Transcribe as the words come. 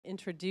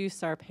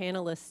introduce our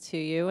panelists to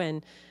you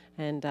and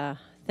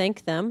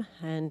thank them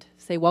and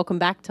say welcome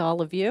back to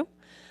all of you.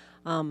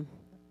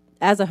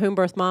 As a home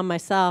birth mom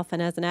myself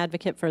and as an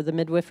advocate for the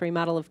midwifery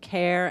model of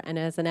care and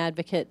as an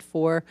advocate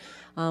for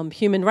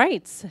human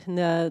rights and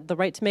the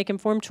right to make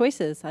informed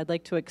choices, I'd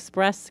like to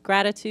express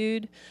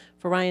gratitude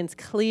for Ryan's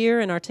clear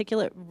and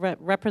articulate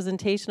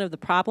representation of the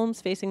problems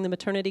facing the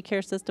maternity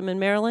care system in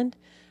Maryland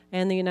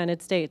and the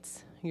United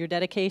States. Your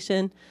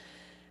dedication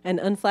and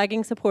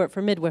unflagging support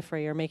for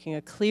midwifery are making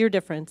a clear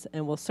difference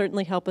and will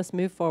certainly help us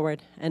move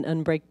forward and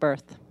unbreak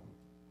birth.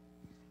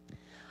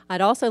 I'd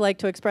also like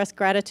to express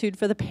gratitude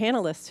for the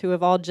panelists who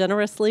have all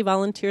generously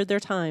volunteered their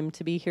time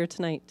to be here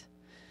tonight.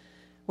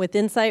 With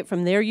insight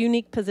from their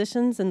unique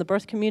positions in the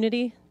birth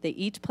community, they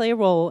each play a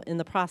role in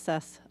the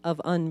process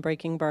of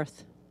unbreaking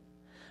birth.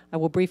 I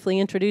will briefly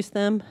introduce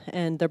them,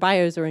 and their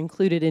bios are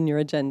included in your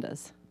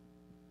agendas.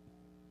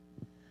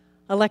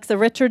 Alexa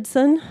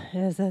Richardson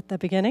is at the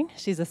beginning.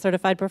 She's a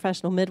certified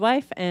professional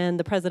midwife and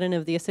the president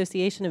of the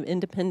Association of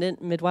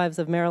Independent Midwives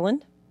of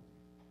Maryland.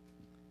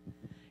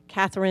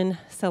 Catherine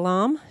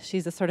Salam,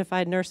 she's a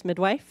certified nurse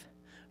midwife,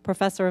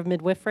 professor of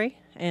midwifery,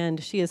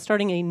 and she is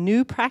starting a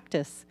new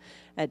practice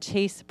at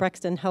Chase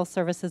Brexton Health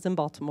Services in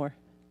Baltimore.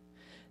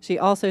 She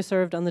also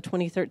served on the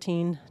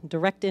 2013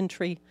 Direct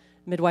Entry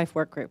Midwife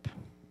Work Group.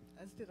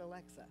 As did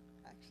Alexa,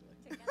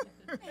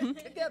 actually.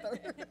 Together.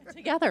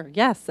 Together,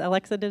 yes,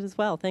 Alexa did as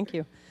well, thank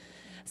you.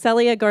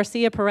 Celia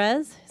Garcia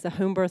Perez is a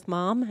home birth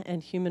mom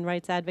and human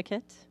rights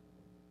advocate.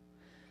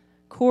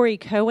 Cori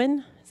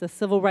Cohen is a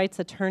civil rights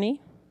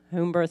attorney,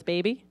 home birth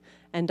baby,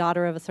 and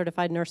daughter of a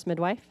certified nurse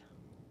midwife.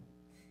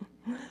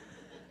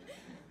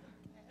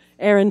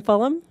 Erin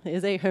Fulham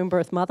is a home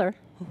birth mother,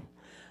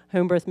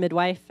 home birth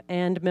midwife,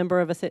 and member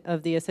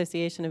of the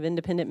Association of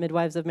Independent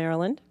Midwives of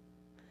Maryland.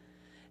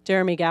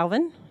 Jeremy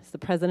Galvan is the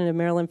president of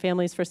Maryland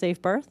Families for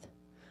Safe Birth,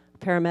 a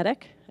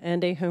paramedic,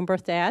 and a home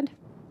birth dad.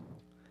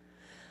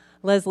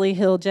 Leslie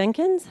Hill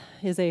Jenkins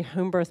is a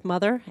home birth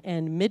mother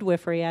and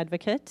midwifery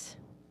advocate.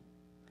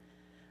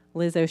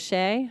 Liz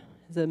O'Shea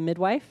is a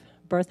midwife,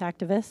 birth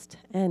activist,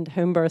 and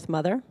home birth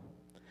mother.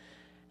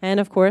 And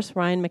of course,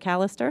 Ryan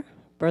McAllister,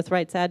 birth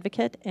rights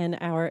advocate and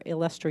our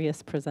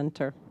illustrious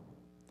presenter.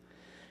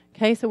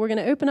 Okay, so we're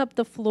going to open up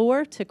the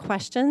floor to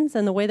questions,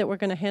 and the way that we're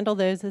going to handle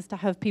those is to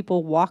have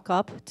people walk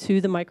up to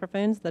the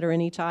microphones that are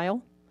in each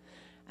aisle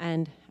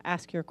and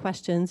ask your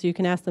questions. You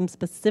can ask them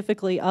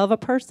specifically of a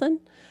person,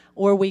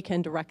 or we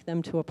can direct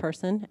them to a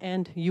person,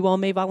 and you all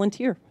may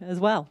volunteer as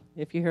well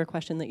if you hear a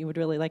question that you would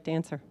really like to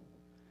answer.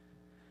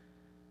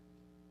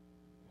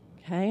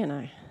 Okay, and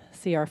I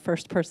see our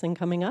first person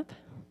coming up.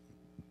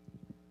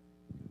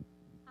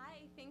 Hi,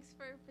 thanks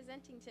for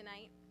presenting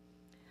tonight.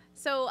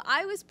 So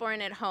I was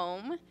born at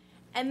home,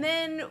 and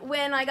then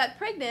when I got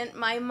pregnant,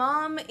 my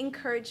mom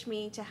encouraged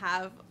me to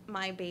have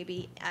my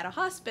baby at a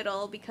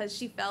hospital because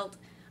she felt,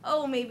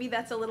 oh, maybe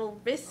that's a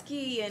little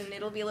risky and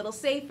it'll be a little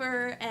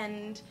safer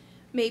and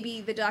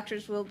maybe the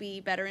doctors will be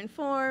better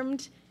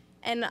informed.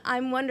 And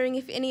I'm wondering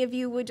if any of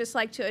you would just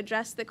like to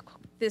address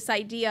this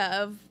idea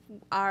of,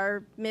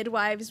 are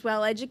midwives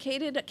well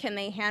educated? Can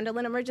they handle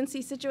an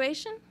emergency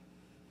situation?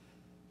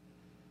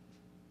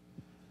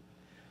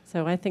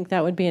 So I think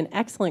that would be an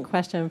excellent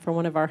question for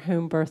one of our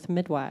home birth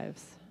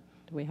midwives.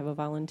 Do we have a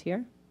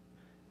volunteer?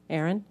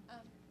 Erin?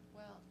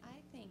 Well, I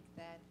think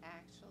that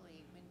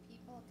actually when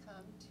people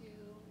come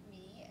to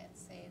me and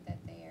say that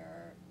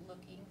they're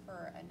looking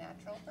for a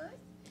natural birth,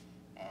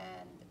 and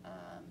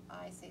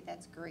I say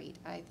that's great.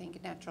 I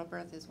think natural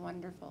birth is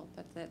wonderful,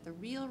 but the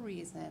real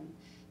reason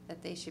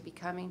that they should be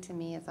coming to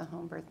me as a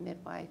home birth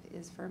midwife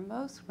is for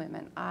most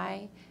women.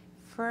 I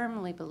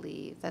firmly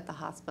believe that the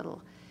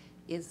hospital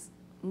is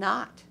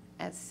not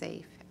as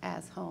safe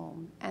as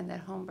home, and that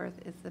home birth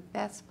is the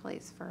best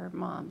place for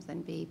moms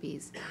and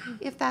babies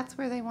if that's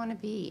where they want to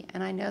be.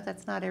 And I know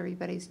that's not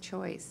everybody's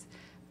choice,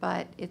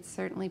 but it's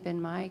certainly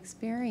been my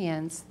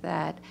experience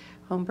that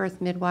home birth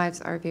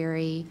midwives are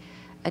very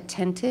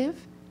attentive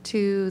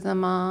to the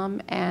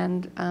mom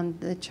and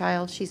the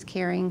child she's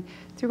carrying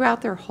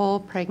throughout their whole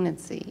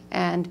pregnancy.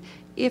 And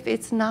if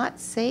it's not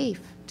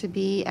safe to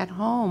be at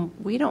home,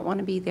 we don't want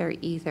to be there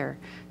either.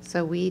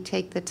 So we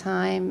take the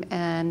time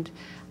and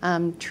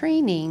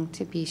training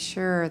to be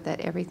sure that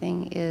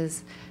everything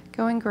is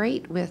going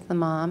great with the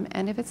mom.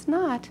 And if it's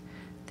not,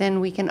 then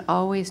we can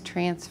always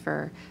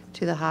transfer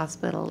to the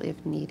hospital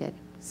if needed.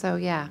 So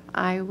yeah,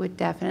 I would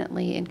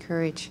definitely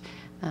encourage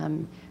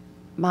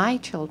my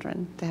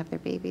children to have their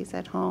babies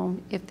at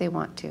home if they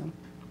want to.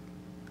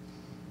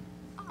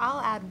 I'll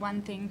add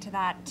one thing to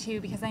that too,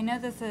 because I know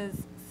this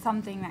is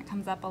something that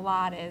comes up a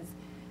lot, is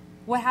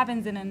what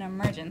happens in an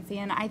emergency.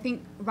 And I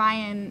think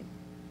Ryan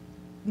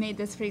made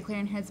this pretty clear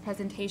in his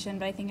presentation,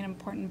 but I think an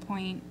important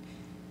point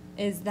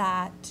is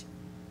that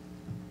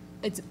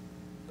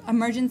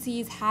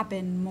emergencies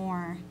happen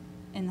more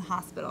in the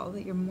hospital,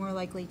 that you're more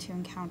likely to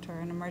encounter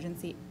an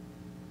emergency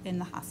in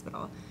the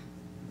hospital.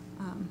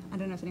 I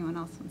don't know if anyone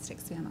else wants to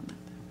expand on that.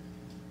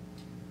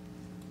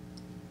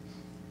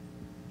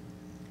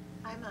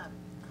 I'm a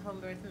home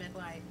birth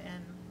midwife,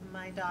 and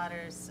my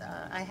daughters,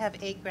 I have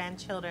 8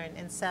 grandchildren,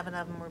 and 7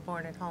 of them were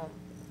born at home.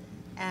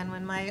 And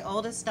when my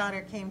oldest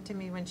daughter came to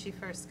me when she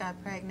first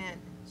got pregnant,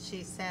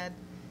 she said,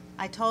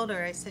 I told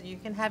her, I said, you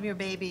can have your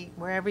baby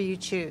wherever you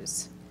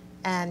choose.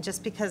 And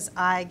just because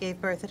I gave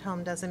birth at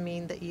home doesn't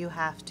mean that you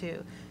have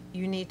to.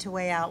 You need to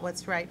weigh out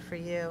what's right for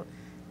you.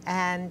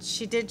 And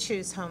she did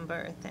choose home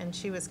birth, and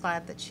she was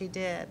glad that she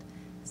did.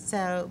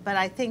 So, but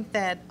I think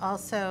that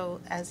also,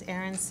 as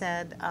Erin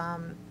said,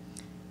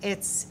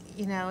 it's,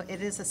 you know,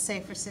 it is a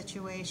safer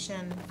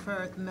situation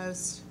for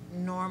most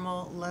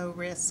normal,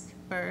 low-risk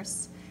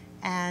births.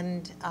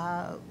 And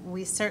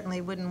we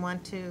certainly wouldn't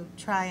want to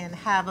try and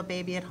have a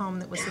baby at home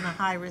that was in a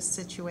high-risk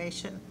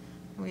situation.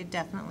 We'd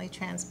definitely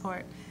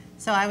transport.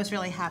 So I was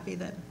really happy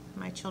that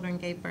my children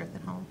gave birth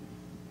at home.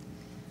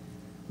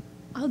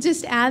 I'll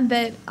just add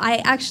that I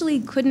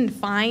actually couldn't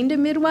find a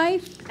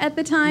midwife at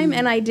the time,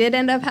 and I did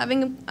end up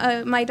having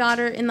my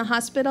daughter in the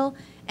hospital,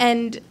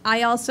 and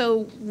I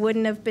also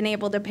wouldn't have been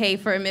able to pay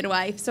for a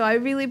midwife. So I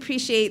really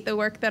appreciate the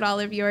work that all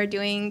of you are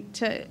doing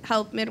to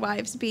help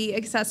midwives be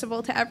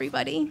accessible to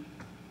everybody.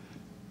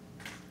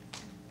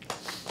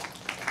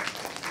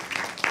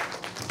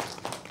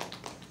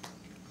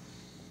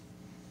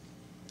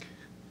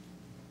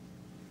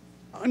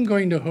 I'm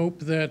going to hope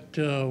that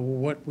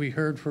what we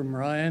heard from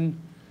Ryan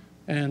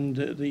and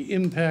the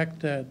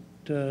impact that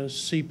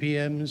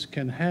CPMs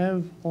can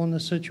have on the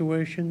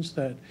situations,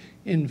 that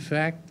in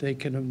fact they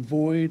can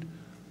avoid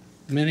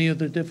many of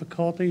the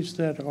difficulties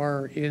that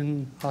are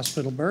in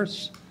hospital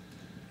births.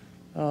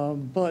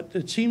 But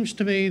it seems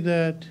to me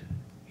that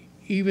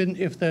even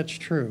if that's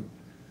true,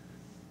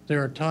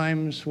 there are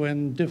times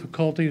when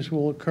difficulties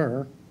will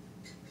occur.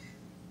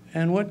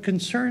 And what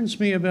concerns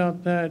me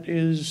about that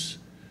is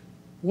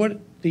what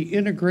the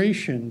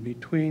integration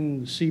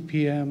between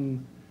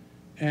CPM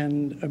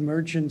and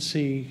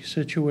emergency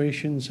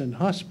situations in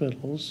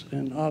hospitals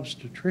and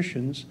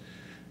obstetricians,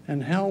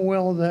 and how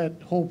well that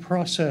whole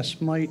process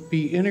might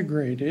be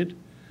integrated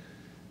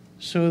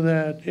so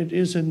that it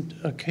isn't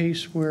a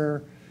case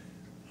where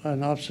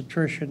an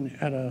obstetrician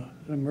at an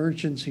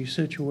emergency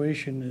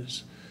situation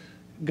has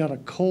got a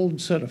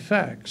cold set of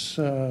facts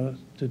to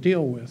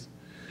deal with.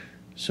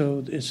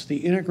 So it's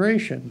the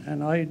integration,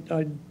 and I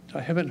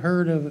haven't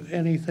heard of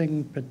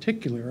anything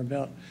particular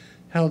about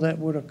how that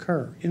would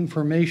occur.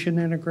 Information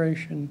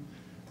integration,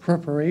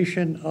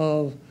 preparation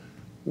of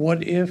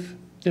what if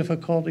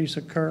difficulties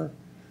occur.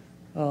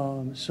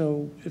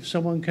 So if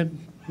someone could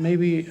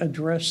maybe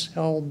address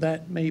how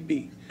that may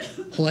be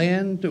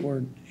planned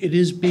or it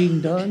is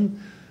being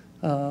done,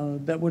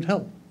 that would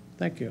help.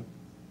 Thank you.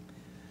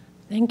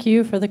 Thank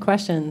you for the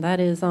question. That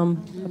is a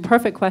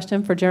perfect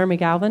question for Jeremy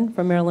Galvan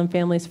from Maryland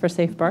Families for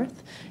Safe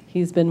Birth.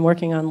 He's been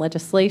working on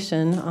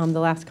legislation the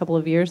last couple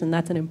of years, and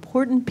that's an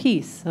important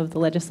piece of the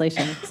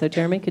legislation. So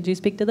Jeremy, could you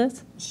speak to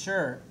this?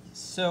 Sure.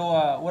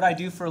 So what I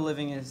do for a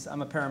living is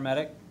I'm a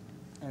paramedic,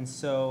 and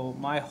so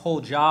my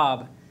whole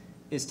job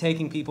is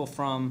taking people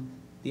from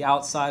the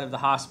outside of the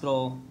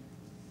hospital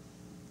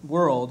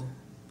world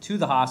to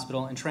the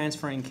hospital and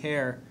transferring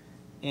care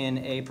in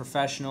a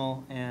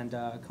professional and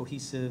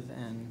cohesive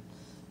and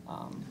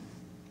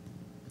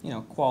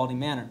quality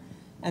manner.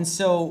 And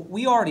so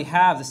we already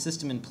have the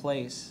system in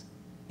place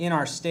in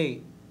our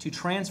state to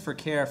transfer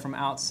care from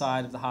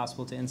outside of the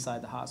hospital to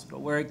inside the hospital.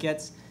 Where it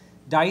gets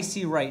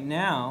dicey right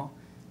now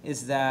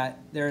is that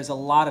there is a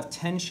lot of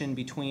tension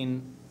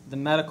between the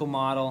medical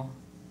model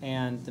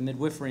and the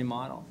midwifery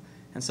model.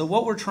 And so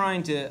what we're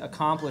trying to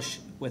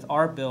accomplish with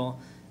our bill,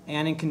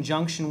 and in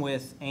conjunction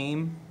with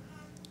AIM,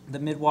 the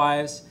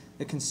midwives,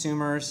 the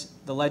consumers,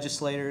 the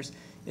legislators,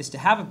 is to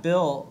have a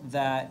bill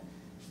that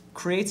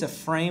creates a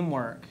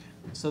framework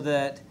so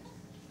that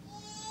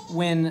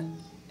when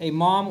a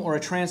mom or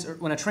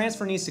when a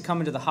transfer needs to come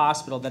into the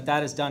hospital,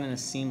 that is done in a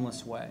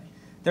seamless way.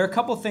 There are a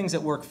couple things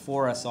that work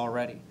for us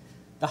already.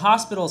 The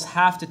hospitals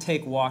have to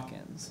take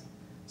walk-ins.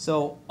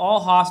 So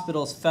all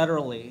hospitals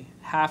federally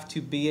have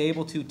to be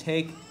able to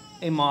take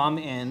a mom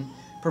in,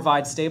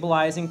 provide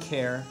stabilizing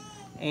care,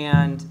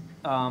 and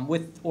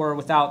with or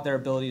without their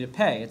ability to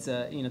pay. It's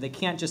they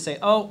can't just say,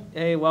 oh,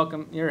 hey,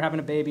 welcome, you're having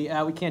a baby,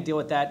 we can't deal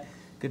with that,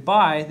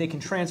 goodbye. They can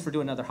transfer to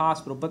another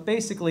hospital. But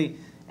basically,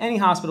 any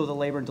hospital with a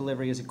labor and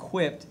delivery is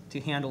equipped to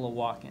handle a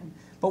walk-in.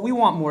 But we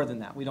want more than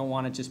that. We don't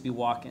want to just be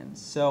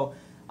walk-ins. So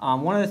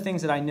one of the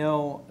things that I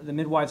know the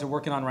midwives are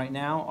working on right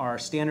now are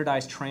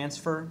standardized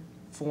transfer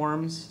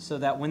forms so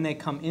that when they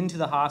come into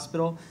the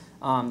hospital,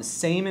 the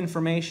same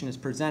information is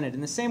presented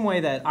in the same way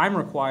that I'm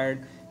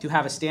required to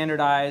have a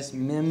standardized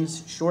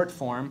MIMS short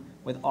form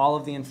with all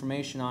of the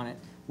information on it.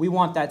 We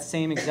want that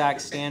same exact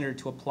standard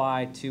to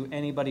apply to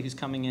anybody who's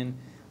coming in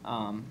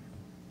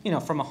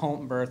from a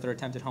home birth or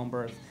attempted home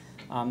birth.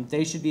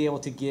 They should be able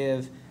to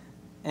give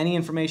any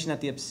information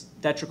that the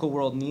obstetrical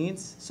world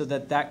needs so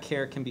that that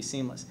care can be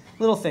seamless.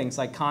 Little things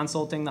like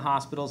consulting the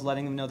hospitals,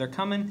 letting them know they're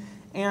coming,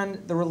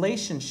 and the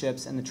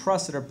relationships and the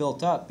trust that are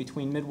built up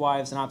between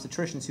midwives and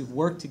obstetricians who've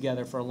worked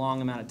together for a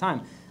long amount of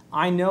time.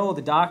 I know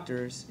the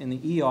doctors in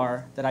the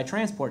ER that I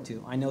transport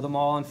to. I know them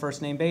all on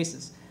first name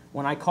basis.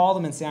 when I call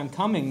them and say I'm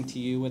coming to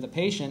you with a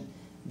patient,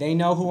 they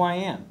know who I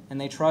am, and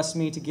they trust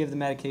me to give the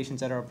medications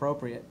that are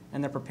appropriate,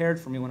 and they're prepared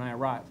for me when I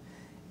arrive.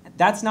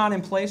 That's not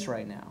in place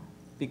right now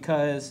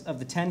because of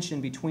the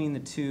tension between the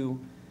two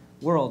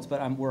worlds,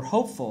 but we're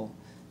hopeful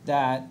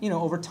that,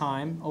 over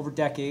time, over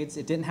decades,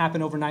 it didn't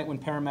happen overnight when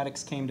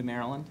paramedics came to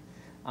Maryland.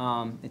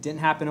 It didn't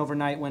happen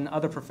overnight when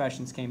other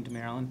professions came to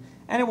Maryland,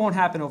 and it won't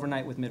happen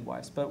overnight with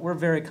midwives, but we're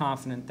very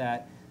confident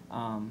that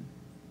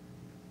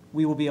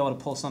we will be able to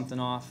pull something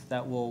off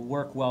that will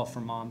work well for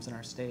moms in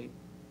our state.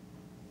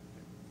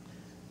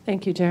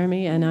 Thank you,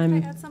 Jeremy. And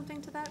Can I add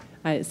something to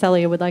that?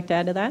 Celia would like to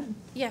add to that.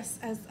 Yes,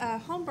 as a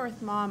home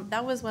birth mom,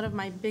 that was one of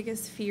my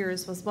biggest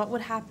fears, was what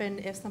would happen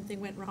if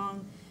something went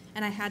wrong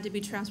and I had to be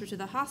transferred to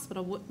the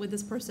hospital. Would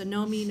this person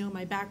know me, know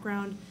my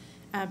background?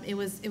 It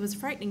was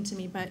frightening to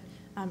me, but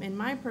in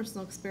my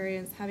personal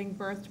experience, having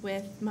birthed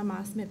with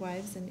Mamas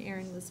midwives, and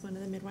Erin was one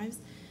of the midwives,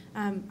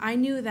 I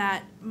knew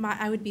that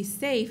I would be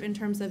safe in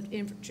terms of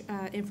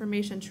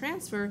information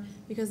transfer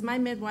because my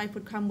midwife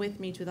would come with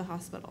me to the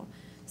hospital.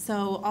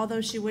 So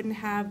although she wouldn't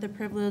have the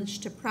privilege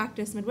to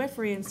practice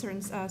midwifery in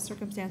certain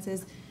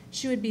circumstances,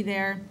 she would be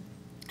there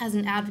as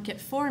an advocate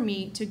for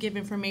me to give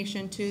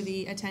information to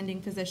the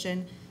attending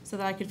physician so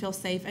that I could feel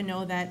safe and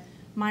know that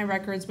my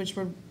records, which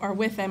are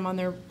with them on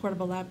their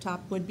portable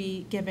laptop, would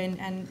be given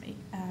and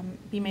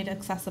be made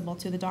accessible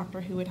to the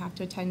doctor who would have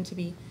to attend to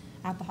me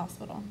at the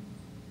hospital.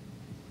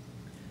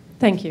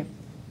 Thank you.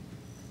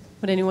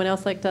 Would anyone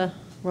else like to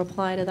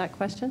reply to that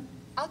question?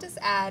 I'll just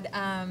add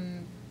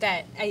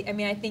that,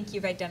 I think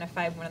you've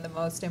identified one of the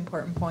most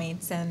important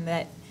points, and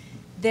that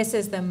this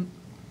is the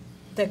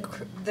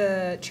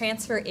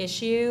transfer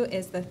issue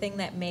is the thing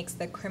that makes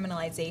the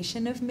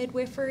criminalization of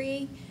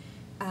midwifery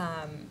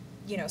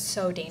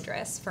so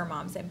dangerous for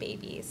moms and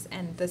babies.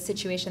 And the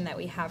situation that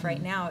we have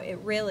right now, it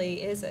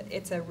really is,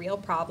 it's a real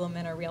problem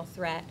and a real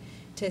threat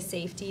to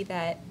safety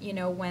that,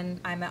 when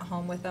I'm at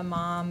home with a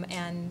mom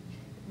and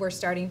we're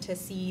starting to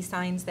see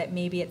signs that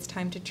maybe it's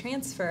time to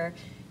transfer,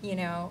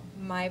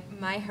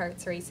 my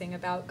heart's racing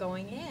about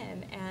going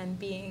in and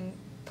being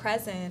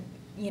present,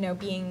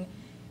 being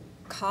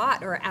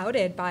caught or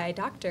outed by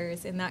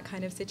doctors in that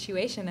kind of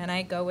situation. And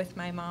I go with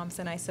my moms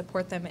and I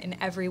support them in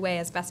every way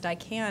as best I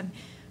can.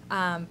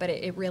 But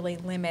it really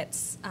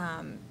limits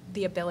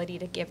the ability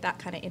to give that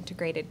kind of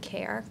integrated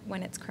care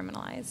when it's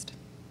criminalized.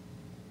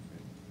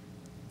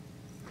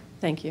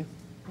 Thank you.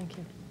 Thank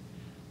you.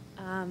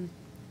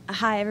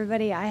 Hi,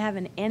 everybody. I have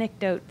an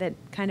anecdote that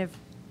kind of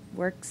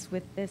works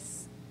with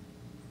this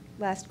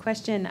last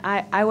question.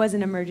 I was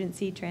an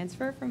emergency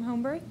transfer from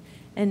home birth,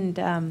 and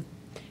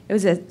it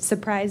was a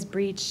surprise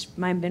breach.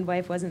 My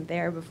midwife wasn't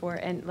there before,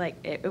 and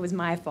it was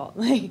my fault.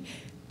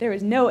 There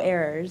was no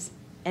errors.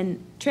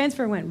 And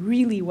transfer went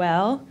really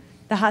well.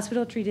 The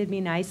hospital treated me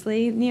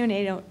nicely.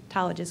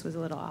 Neonatologist was a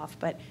little off,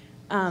 but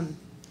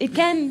it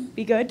can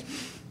be good.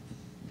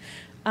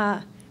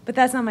 But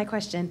that's not my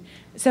question.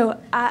 So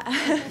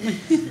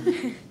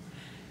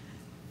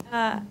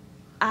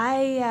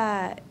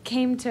I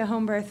came to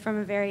home birth from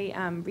a very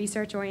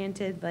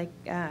research-oriented,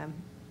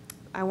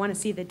 I want to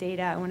see the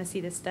data, I want to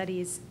see the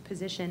studies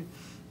position.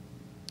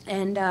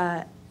 And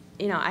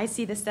I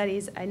see the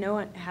studies, I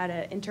know how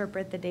to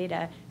interpret the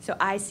data, so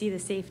I see the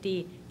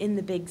safety in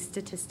the big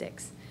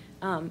statistics.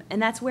 And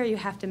that's where you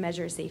have to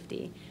measure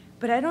safety.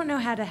 But I don't know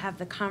how to have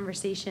the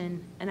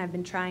conversation, and I've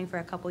been trying for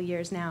a couple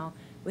years now,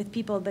 with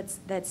people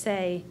that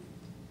say,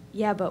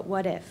 yeah, but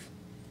what if?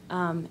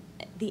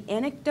 The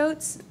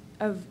anecdotes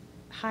of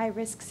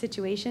high-risk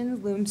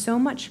situations loom so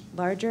much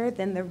larger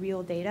than the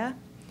real data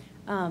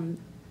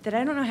that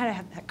I don't know how to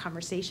have that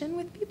conversation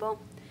with people.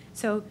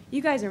 So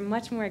you guys are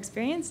much more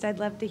experienced. I'd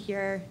love to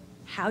hear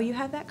how you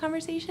have that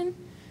conversation,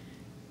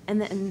 and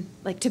then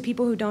to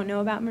people who don't know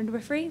about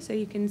midwifery, so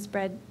you can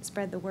spread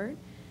the word.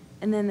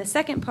 And then the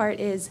second part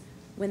is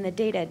when the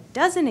data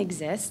doesn't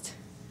exist,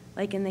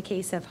 like in the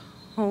case of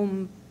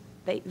home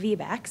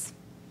VBACs,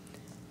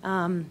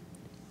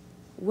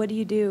 what do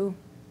you do,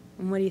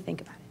 and what do you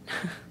think about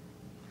it?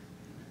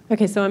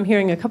 Okay, so I'm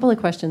hearing a couple of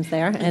questions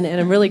there, and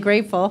I'm really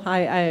grateful.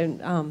 I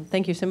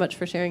thank you so much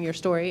for sharing your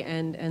story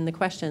and the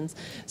questions.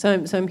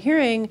 So I'm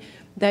hearing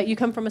that you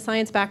come from a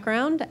science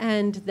background,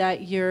 and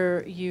that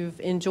you've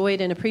enjoyed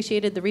and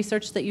appreciated the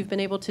research that you've been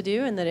able to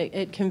do, and that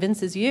it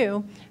convinces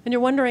you, and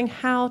you're wondering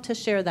how to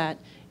share that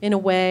in a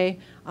way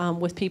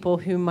with people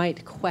who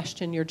might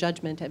question your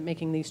judgment at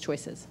making these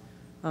choices.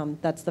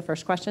 That's the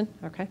first question.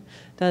 Okay.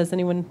 Does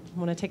anyone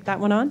want to take that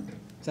one on?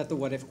 Is that the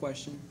what if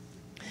question?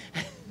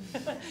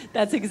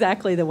 That's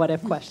exactly the what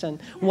if question.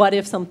 What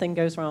if something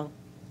goes wrong?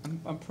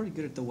 I'm pretty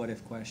good at the what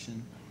if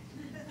question.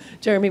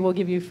 Jeremy, we'll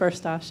give you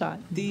first shot.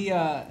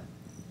 The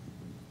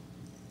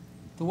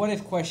what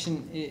if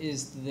question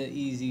is the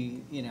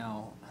easy,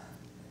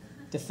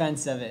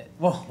 defense of it.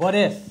 Well, what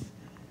if,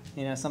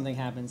 something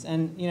happens?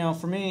 And,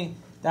 for me,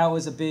 that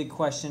was a big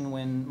question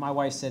when my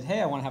wife said,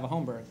 hey, I want to have a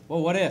home birth.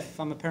 Well, what if?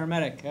 I'm a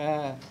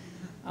paramedic.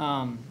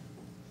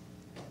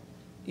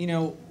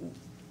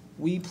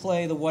 We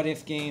play the what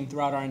if game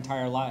throughout our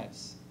entire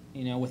lives.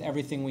 with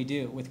everything we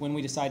do, with when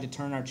we decide to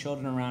turn our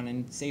children around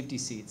in safety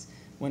seats,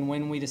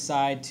 when we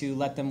decide to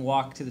let them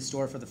walk to the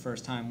store for the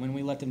first time, when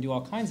we let them do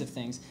all kinds of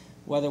things,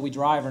 whether we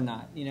drive or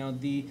not.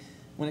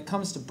 When it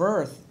comes to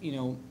birth,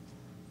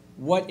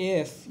 what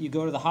if you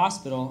go to the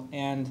hospital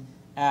and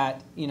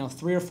at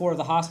 3 or 4 of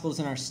the hospitals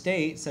in our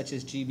state, such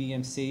as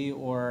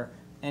GBMC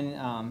and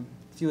a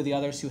few of the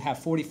others who have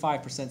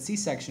 45%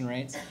 C-section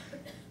rates,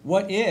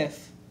 what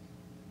if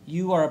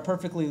you are a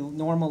perfectly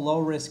normal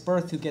low-risk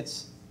birth who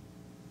gets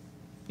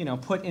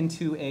put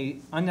into a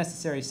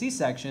unnecessary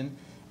C-section,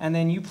 and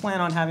then you plan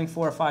on having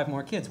 4 or 5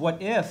 more kids?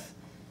 What if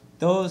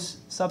those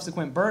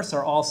subsequent births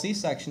are all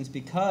C-sections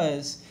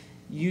because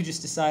you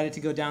just decided to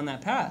go down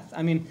that path?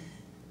 I mean,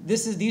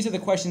 these are the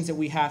questions that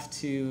we have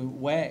to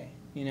weigh,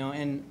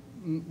 and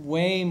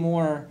way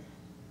more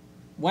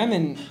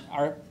women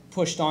are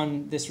pushed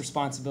on this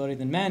responsibility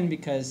than men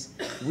because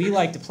we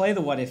like to play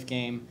the what-if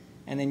game,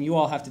 and then you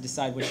all have to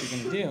decide what you're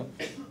going to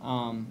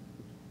do.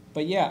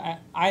 But yeah,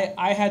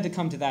 I had to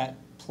come to that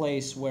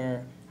place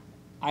where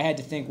I had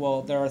to think,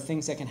 well, there are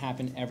things that can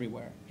happen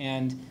everywhere.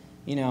 And,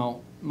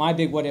 my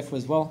big what if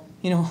was, well,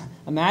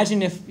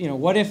 imagine if,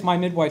 what if my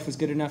midwife was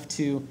good enough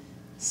to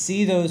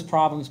see those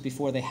problems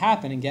before they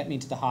happen and get me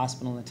to the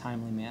hospital in a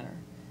timely manner.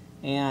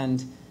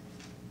 And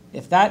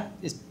if that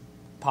is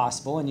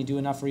possible and you do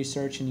enough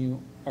research and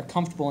you are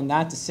comfortable in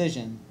that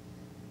decision,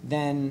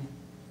 then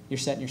you're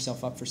setting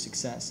yourself up for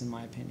success, in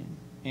my opinion.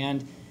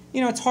 And,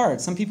 it's hard.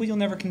 Some people you'll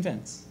never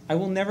convince. I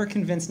will never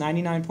convince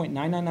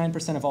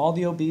 99.999% of all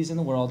the OBs in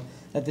the world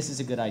that this is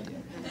a good idea.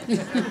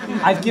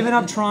 I've given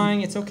up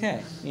trying. It's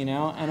okay, and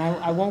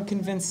I won't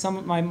convince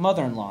my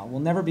mother-in-law. Will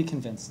never be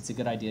convinced it's a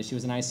good idea. She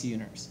was an ICU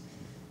nurse.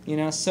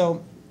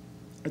 So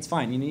it's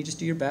fine. You just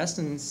do your best,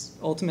 and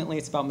ultimately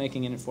it's about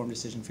making an informed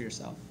decision for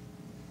yourself.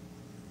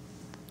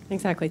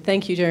 Exactly.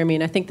 Thank you, Jeremy.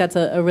 And I think that's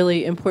a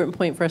really important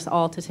point for us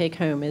all to take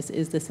home is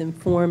this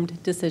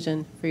informed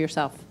decision for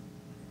yourself.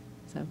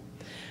 So,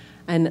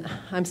 and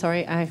I'm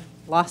sorry, I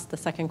lost the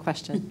second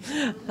question.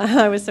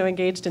 I was so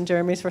engaged in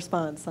Jeremy's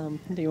response.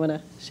 Do you want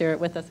to share it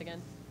with us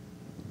again?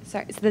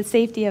 Sorry, so the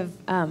safety of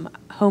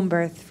home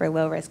birth for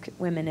low-risk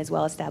women is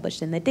well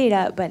established in the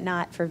data, but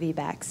not for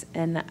VBACs.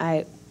 And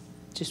I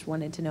just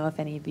wanted to know if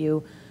any of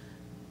you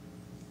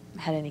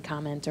had any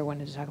comments or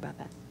wanted to talk about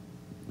that.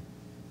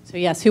 So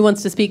yes, who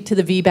wants to speak to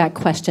the VBAC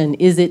question?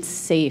 Is it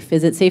safe?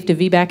 Is it safe to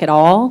VBAC at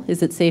all?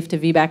 Is it safe to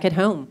VBAC at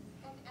home?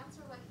 And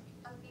answer what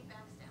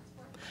VBAC stands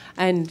for.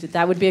 And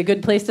that would be a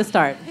good place to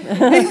start.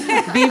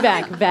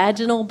 VBAC,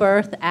 vaginal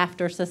birth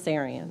after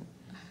cesarean.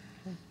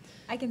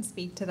 I can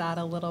speak to that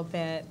a little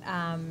bit.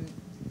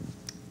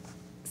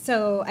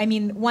 So,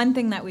 one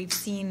thing that we've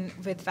seen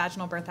with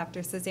vaginal birth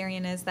after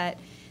cesarean is that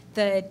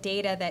the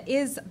data that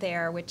is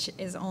there, which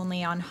is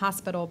only on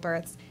hospital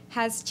births,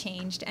 has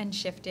changed and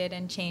shifted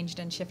and changed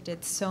and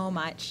shifted so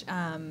much.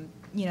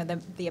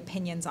 The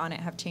opinions on it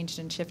have changed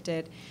and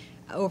shifted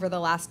over the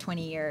last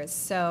 20 years.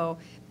 So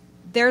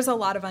there's a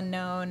lot of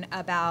unknown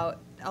about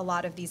a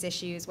lot of these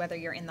issues, whether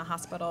you're in the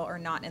hospital or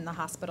not in the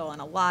hospital,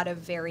 and a lot of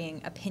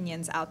varying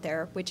opinions out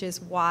there, which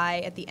is why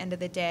at the end of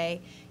the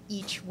day,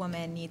 each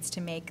woman needs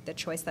to make the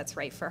choice that's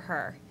right for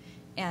her.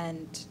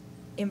 And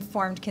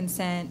informed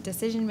consent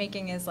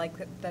decision-making is like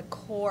the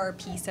core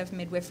piece of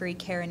midwifery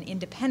care and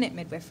independent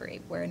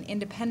midwifery, where an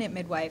independent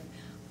midwife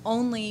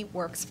only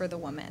works for the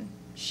woman.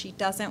 She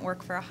doesn't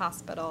work for a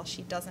hospital.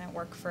 She doesn't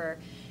work for,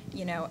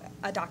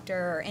 a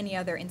doctor or any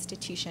other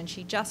institution.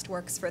 She just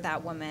works for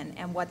that woman,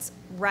 and what's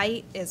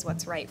right is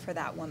what's right for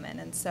that woman.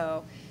 And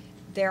so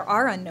there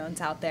are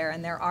unknowns out there,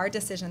 and there are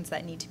decisions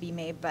that need to be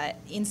made, but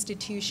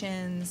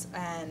institutions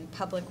and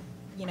public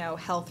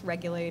health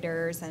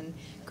regulators and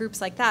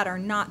groups like that are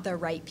not the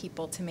right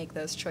people to make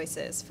those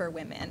choices for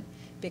women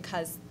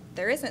because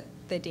there isn't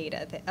the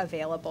data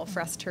available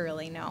for us to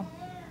really know.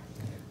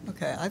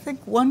 Okay, I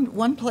think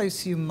one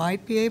place you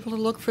might be able to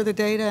look for the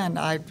data, and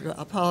I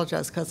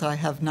apologize because I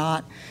have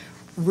not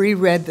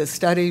reread the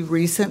study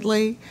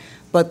recently,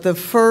 but the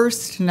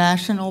first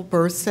National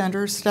Birth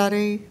Center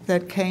study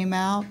that came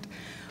out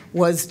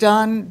was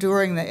done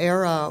during the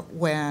era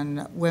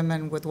when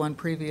women with one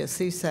previous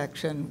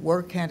C-section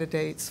were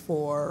candidates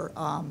for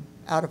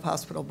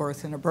out-of-hospital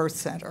birth in a birth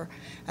center.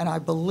 And I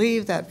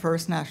believe that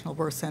first National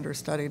Birth Center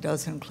study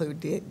does include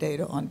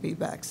data on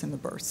VBACs in the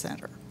birth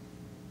center.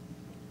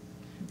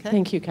 Okay?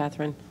 Thank you,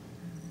 Catherine.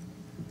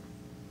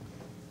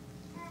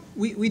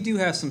 We do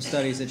have some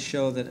studies that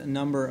show that a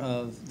number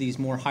of these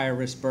more higher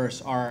risk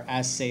births are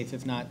as safe,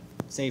 if not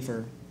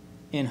safer,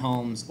 in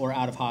homes or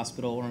out of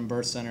hospital or in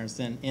birth centers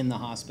than in the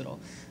hospital.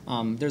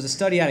 There's a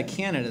study out of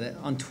Canada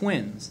on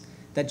twins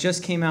that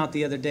just came out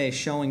the other day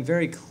showing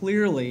very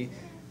clearly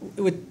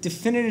with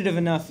definitive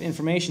enough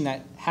information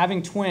that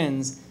having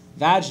twins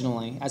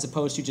vaginally as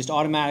opposed to just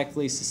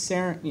automatically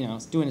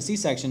doing a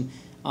C-section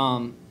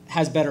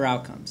has better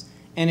outcomes.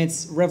 And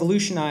it's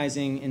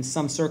revolutionizing in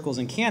some circles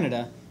in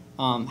Canada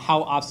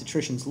how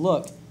obstetricians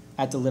look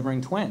at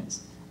delivering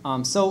twins.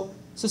 So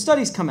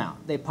studies come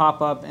out. They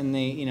pop up and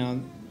they,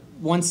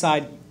 one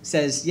side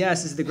says,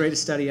 yes, this is the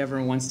greatest study ever,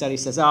 and one study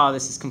says, oh,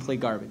 this is complete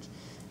garbage.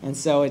 And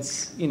so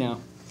it's, you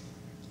know,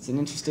 it's an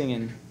interesting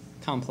and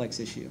complex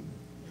issue.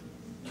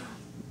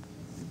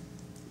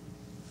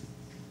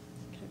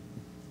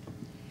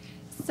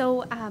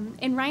 So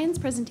in Ryan's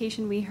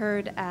presentation, we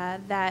heard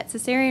that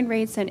cesarean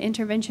rates and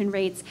intervention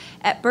rates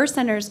at birth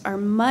centers are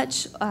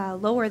much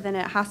lower than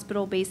at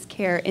hospital-based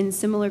care in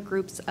similar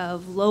groups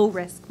of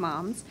low-risk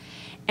moms.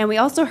 And we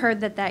also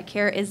heard that that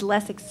care is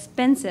less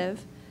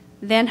expensive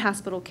than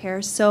hospital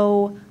care.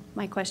 So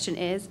my question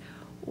is,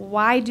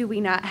 why do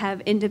we not have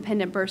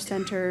independent birth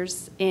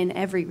centers in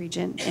every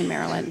region in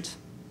Maryland?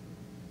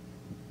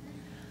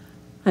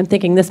 I'm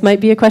thinking this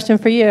might be a question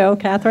for you,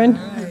 Catherine.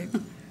 Right.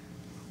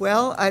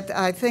 Well,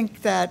 I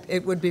think that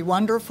it would be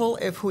wonderful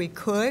if we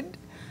could.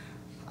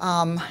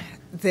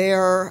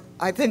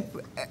 I think,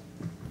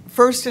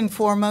 first and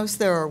foremost,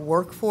 there are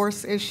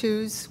workforce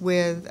issues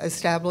with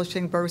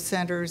establishing birth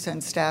centers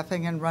and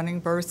staffing and running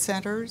birth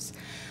centers.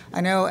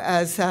 I know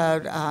as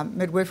a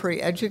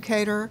midwifery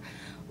educator,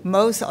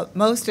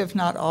 most if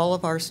not all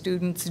of our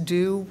students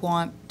do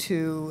want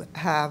to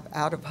have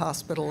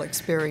out-of-hospital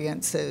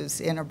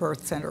experiences in a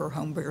birth center or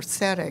home birth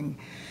setting.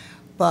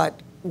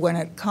 But when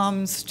it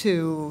comes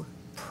to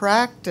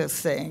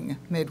practicing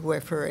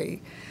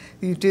midwifery,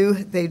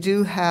 they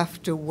do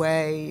have to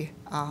weigh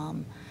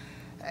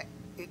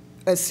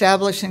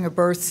establishing a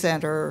birth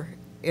center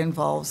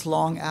involves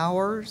long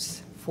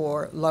hours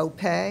for low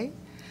pay.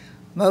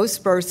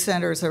 Most birth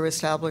centers are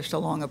established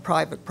along a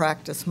private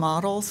practice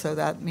model, so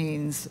that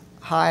means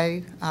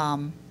high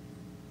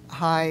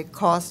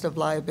cost of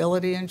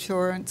liability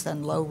insurance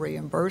and low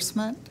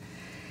reimbursement.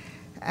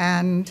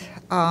 And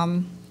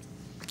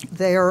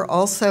they are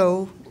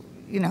also,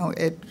 you know,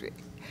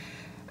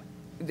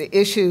 the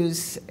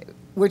issues,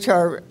 which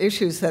are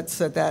issues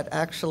that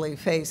actually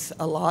face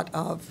a lot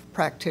of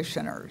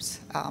practitioners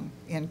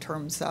in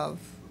terms of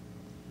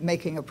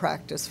making a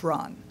practice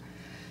run.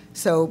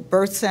 So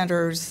birth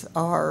centers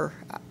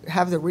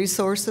have the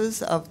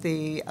resources of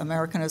the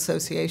American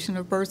Association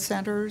of Birth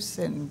Centers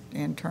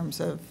in terms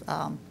of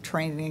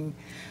training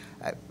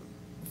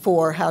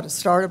for how to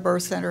start a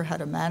birth center, how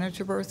to manage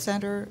a birth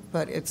center,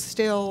 but it's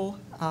still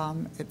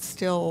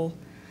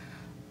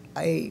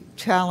a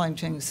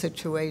challenging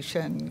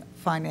situation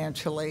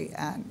financially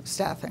and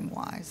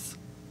staffing-wise.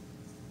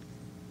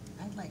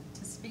 I'd like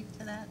to speak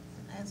to that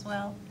as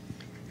well.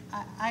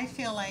 I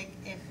feel like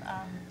if,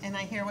 and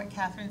I hear what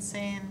Catherine's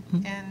saying,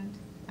 and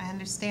I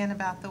understand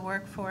about the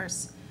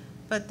workforce,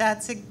 but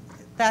that's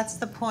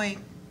the point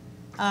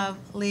of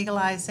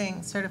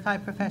legalizing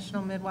certified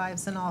professional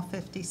midwives in all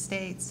 50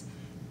 states,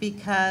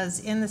 because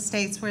in the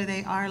states where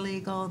they are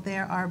legal,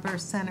 there are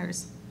birth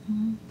centers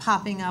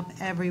popping up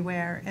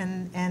everywhere,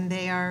 and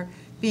they are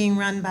being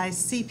run by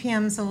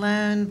CPMs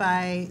alone,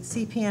 by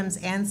CPMs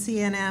and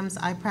CNMs.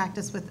 I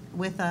practice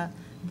with a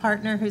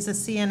partner who's a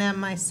CNM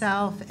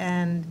myself,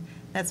 and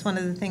that's one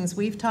of the things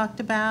we've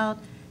talked about.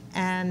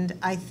 And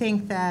I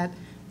think that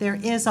there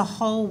is a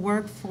whole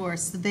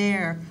workforce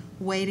there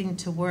waiting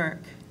to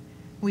work.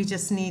 We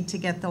just need to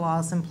get the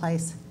laws in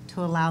place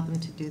to allow them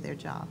to do their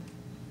job.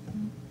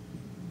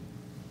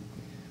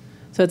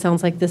 So it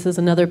sounds like this is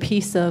another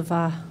piece of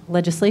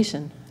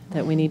legislation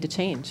that we need to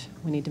change.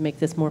 We need to make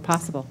this more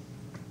possible.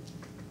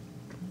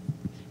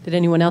 Did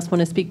anyone else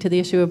want to speak to the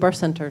issue of birth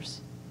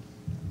centers?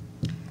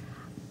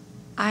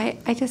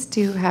 I just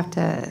do have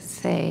to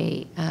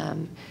say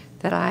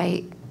that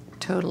I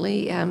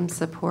totally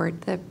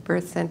support the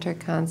birth center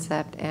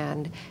concept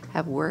and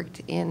have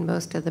worked in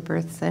most of the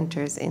birth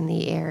centers in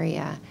the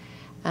area.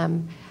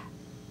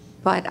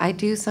 But I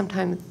do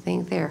sometimes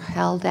think they're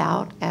held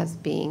out as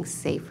being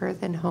safer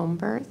than home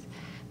birth.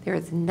 There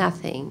is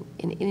nothing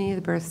in any of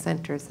the birth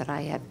centers that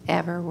I have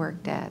ever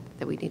worked at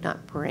that we did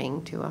not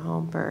bring to a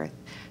home birth.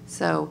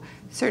 So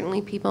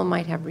certainly people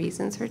might have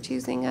reasons for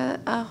choosing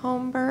a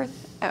home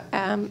birth,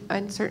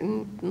 and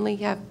certainly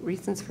have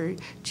reasons for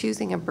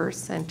choosing a birth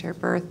center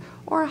birth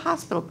or a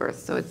hospital birth.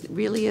 So it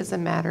really is a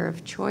matter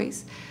of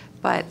choice.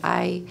 But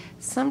I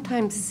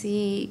sometimes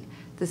see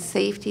the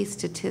safety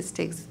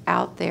statistics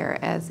out there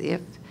as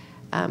if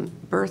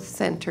birth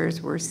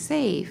centers were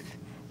safe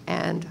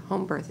and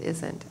home birth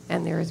isn't.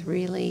 And there is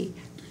really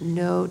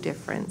no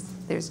difference.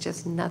 There's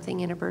just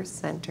nothing in a birth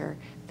center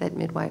that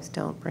midwives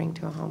don't bring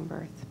to a home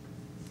birth.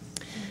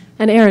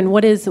 And Erin,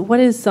 what is a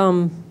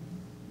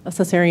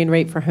cesarean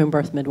rate for home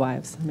birth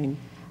midwives? I mean,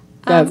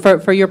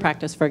 for your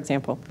practice, for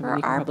example.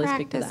 For our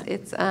practice,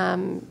 it's about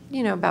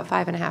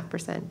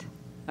 5.5%.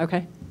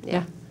 Okay.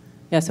 Yeah.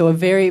 Yeah. So a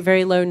very,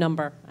 very low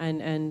number,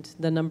 and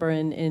the number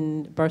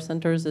in birth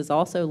centers is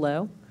also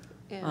low.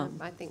 Yeah,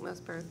 I think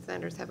most birth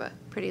centers have a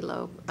pretty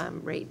low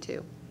rate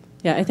too.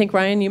 Yeah, I think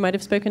Ryan, you might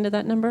have spoken to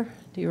that number.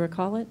 Do you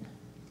recall it?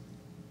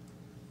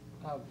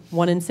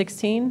 1 in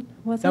 16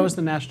 was it? That was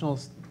the National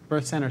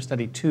Birth Center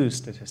Study 2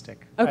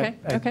 statistic. Okay.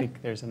 I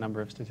think there's a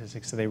number of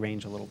statistics, so they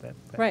range a little bit.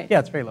 Right. Yeah,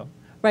 it's very low.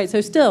 Right,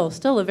 so still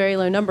a very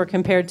low number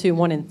compared to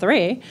 1 in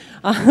 3.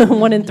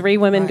 1 in 3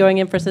 women going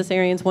in for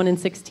cesareans, 1 in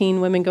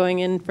 16 women going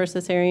in for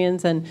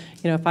cesareans, and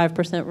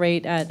 5%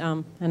 rate at,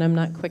 and I'm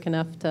not quick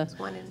enough to. It's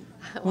one in.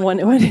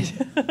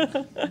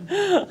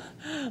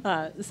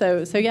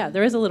 So yeah,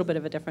 there is a little bit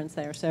of a difference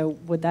there. So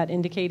would that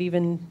indicate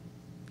even,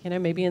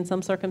 maybe in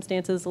some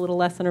circumstances a little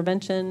less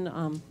intervention?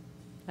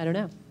 I don't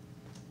know.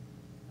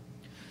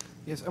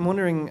 Yes, I'm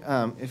wondering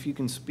if you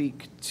can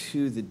speak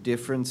to the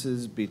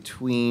differences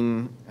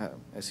between,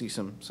 I see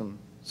some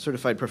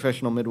certified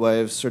professional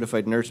midwives,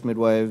 certified nurse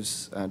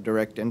midwives,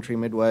 direct entry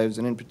midwives,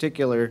 and in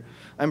particular,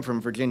 I'm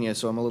from Virginia,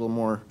 so I'm a little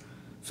more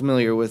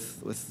familiar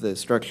with the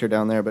structure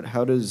down there, but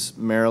how does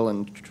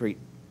Maryland treat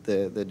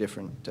the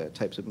different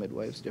types of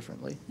midwives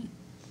differently?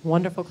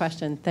 Wonderful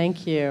question.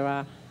 Thank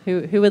you.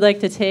 Who would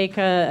like to take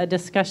a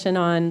discussion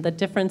on the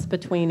difference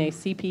between a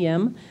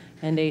CPM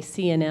and a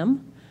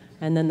CNM?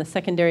 And then the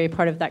secondary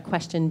part of that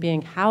question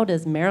being, how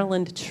does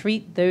Maryland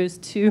treat those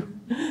two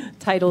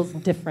titles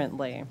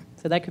differently?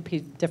 So that could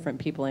be different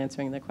people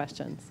answering the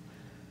questions.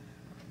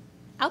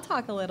 I'll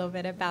talk a little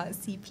bit about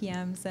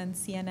CPMs and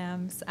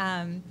CNMs.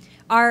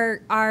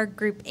 Our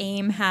group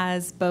AIM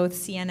has both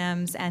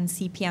CNMs and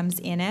CPMs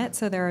in it,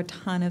 so there are a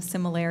ton of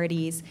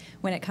similarities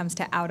when it comes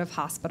to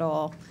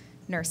out-of-hospital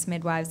nurse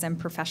midwives and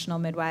professional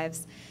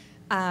midwives.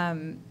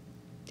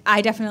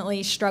 I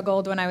definitely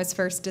struggled when I was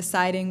first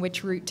deciding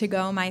which route to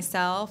go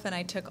myself, and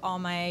I took all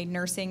my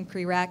nursing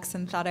prereqs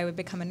and thought I would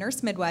become a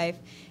nurse midwife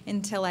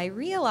until I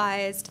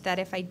realized that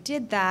if I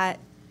did that,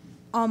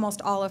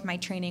 almost all of my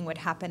training would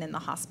happen in the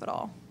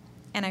hospital.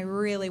 And I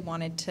really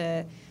wanted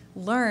to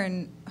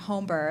learn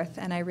home birth,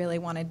 and I really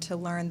wanted to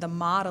learn the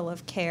model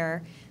of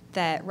care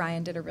that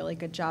Ryan did a really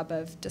good job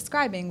of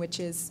describing, which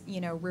is,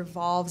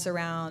 revolves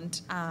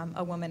around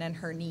a woman and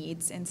her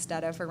needs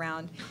instead of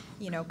around,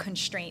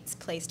 constraints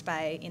placed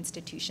by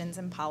institutions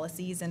and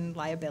policies and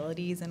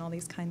liabilities and all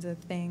these kinds of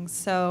things.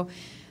 So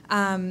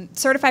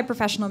certified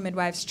professional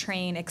midwives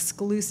train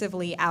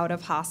exclusively out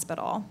of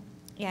hospital,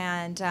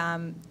 and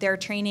their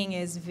training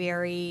is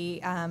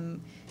very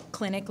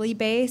clinically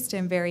based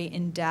and very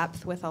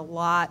in-depth with a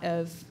lot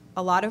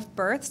of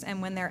births,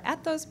 and when they're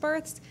at those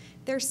births,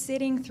 they're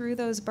sitting through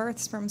those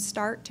births from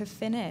start to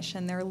finish,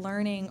 and they're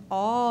learning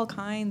all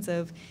kinds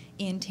of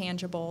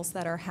intangibles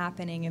that are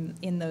happening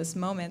in those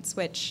moments,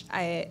 which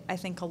I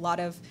think a lot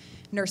of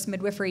nurse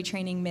midwifery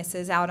training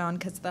misses out on,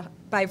 because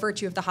by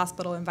virtue of the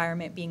hospital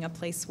environment being a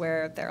place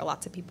where there are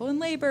lots of people in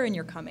labor and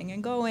you're coming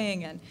and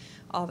going and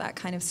all that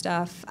kind of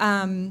stuff.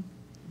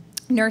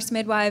 Nurse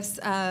midwives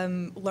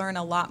learn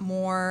a lot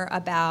more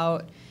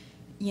about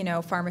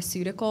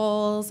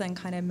pharmaceuticals and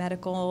kind of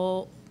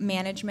medical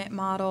management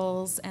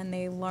models, and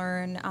they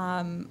learn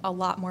a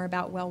lot more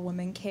about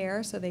well-woman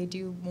care, so they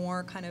do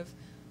more kind of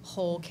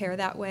whole care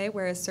that way,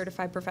 whereas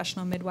certified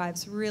professional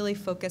midwives really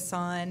focus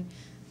on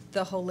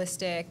the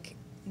holistic,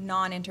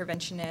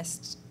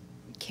 non-interventionist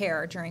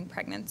care during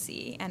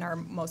pregnancy and are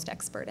most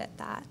expert at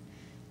that.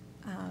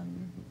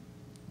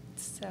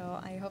 So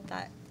I hope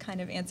that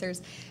kind of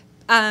answers.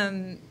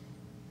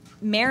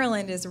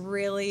 Maryland is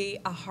really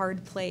a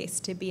hard place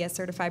to be a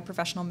certified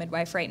professional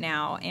midwife right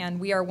now, and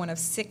we are one of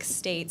 6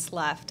 states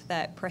left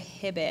that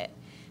prohibit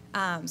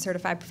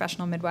certified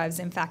professional midwives.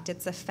 In fact,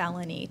 it's a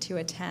felony to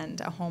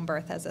attend a home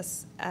birth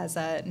as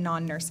a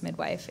non-nurse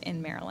midwife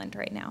in Maryland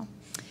right now.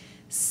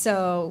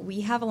 So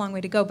we have a long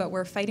way to go, but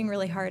we're fighting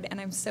really hard,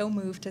 and I'm so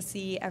moved to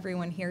see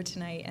everyone here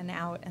tonight and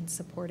out and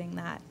supporting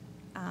that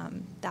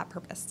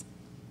purpose.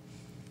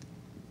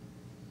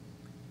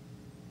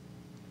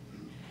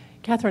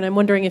 Catherine, I'm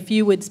wondering if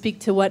you would speak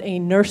to what a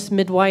nurse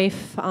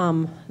midwife,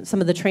 some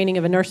of the training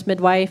of a nurse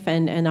midwife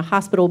and a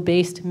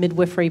hospital-based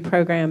midwifery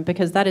program,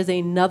 because that is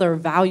another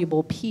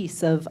valuable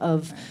piece of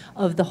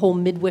the whole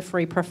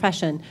midwifery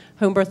profession.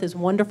 Home birth is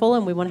wonderful,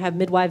 and we want to have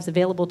midwives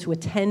available to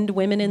attend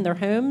women in their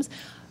homes.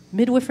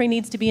 Midwifery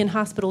needs to be in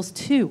hospitals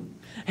too.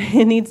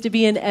 It needs to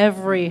be in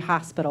every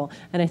hospital,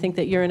 and I think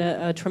that you're in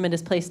a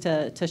tremendous place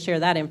to share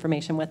that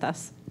information with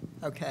us.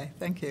 Okay,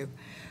 thank you.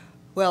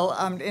 Well,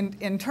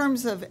 in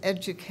terms of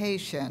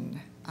education,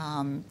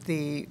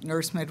 the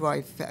nurse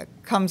midwife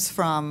comes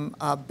from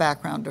a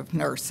background of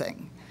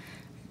nursing.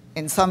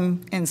 In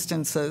some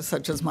instances,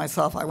 such as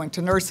myself, I went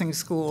to nursing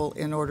school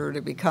in order to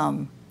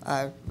become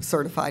a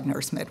certified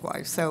nurse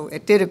midwife. So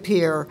it did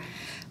appear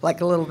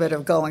like a little bit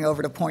of going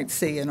over to point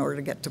C in order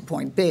to get to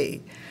point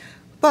B.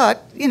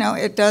 But,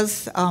 it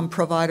does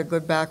provide a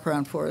good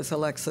background for, as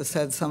Alexa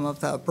said, some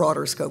of the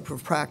broader scope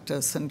of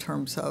practice in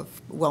terms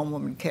of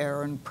well-woman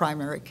care and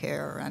primary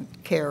care and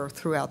care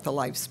throughout the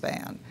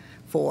lifespan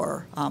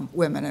for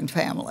women and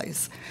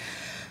families.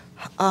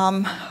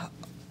 So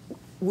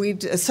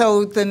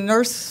the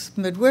nurse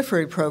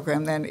midwifery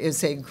program then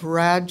is a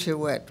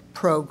graduate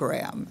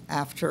program.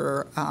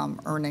 After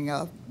earning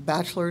a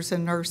bachelor's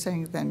in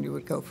nursing, then you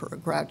would go for a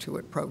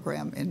graduate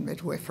program in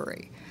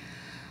midwifery.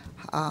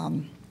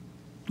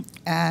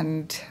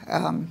 And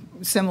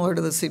similar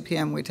to the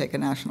CPM, we take a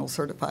national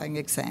certifying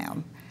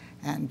exam.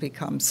 and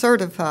become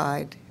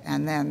certified,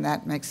 and then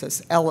that makes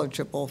us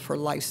eligible for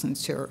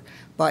licensure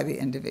by the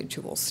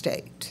individual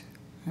state.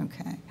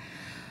 Okay.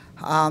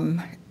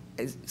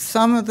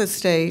 Some of the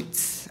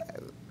states,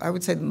 I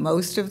would say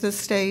most of the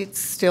states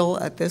still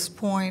at this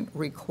point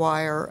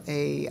require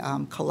a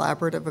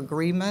collaborative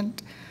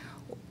agreement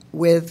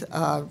with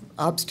an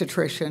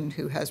obstetrician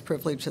who has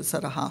privileges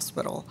at a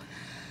hospital.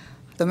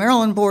 The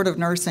Maryland Board of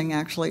Nursing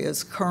actually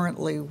is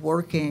currently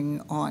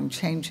working on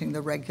changing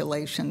the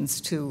regulations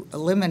to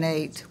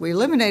we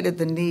eliminated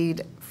the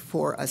need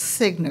for a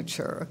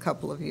signature a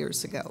couple of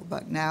years ago,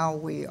 but now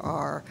we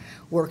are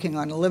working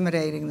on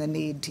eliminating the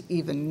need to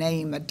even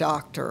name a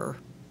doctor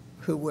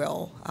who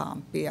will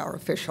be our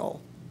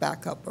official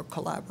backup or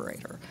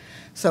collaborator.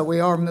 So we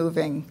are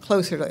moving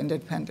closer to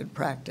independent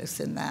practice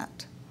in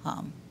that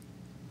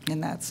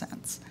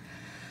sense.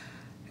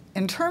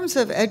 In terms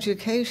of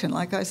education,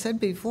 like I said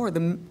before,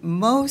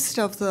 most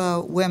of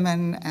the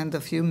women and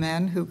the few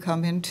men who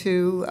come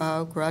into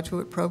a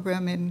graduate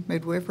program in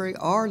midwifery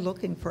are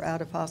looking for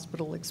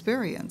out-of-hospital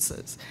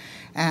experiences.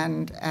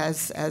 And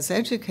as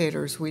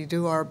educators, we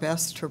do our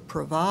best to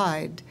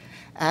provide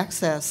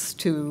access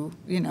to,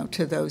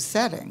 to those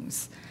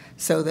settings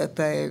so that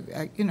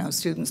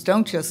students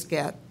don't just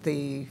get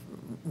the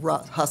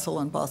hustle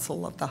and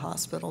bustle of the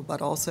hospital,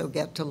 but also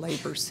get to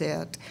labor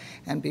sit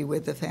and be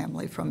with the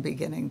family from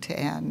beginning to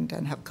end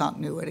and have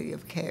continuity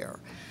of care.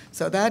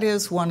 So that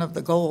is one of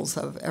the goals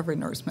of every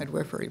nurse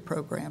midwifery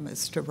program,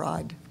 is to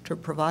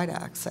provide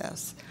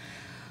access.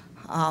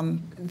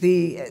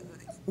 The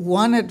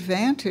one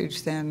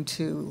advantage then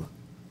to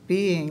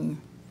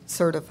being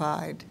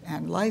certified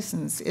and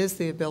licensed is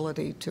the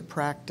ability to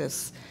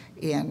practice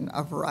in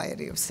a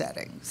variety of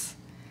settings.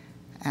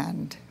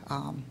 And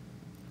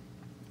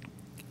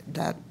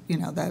that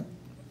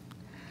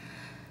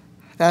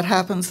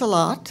happens a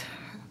lot,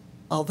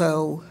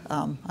 although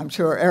I'm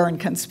sure Erin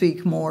can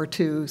speak more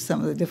to some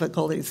of the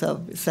difficulties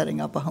of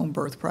setting up a home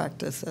birth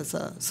practice as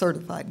a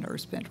certified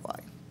nurse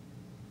midwife.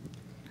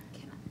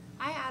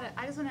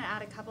 I just want to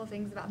add a couple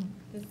things about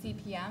the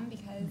CPM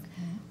because,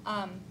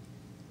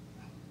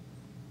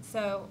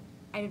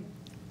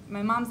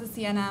 my mom's a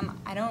CNM.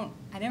 I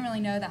didn't really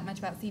know that much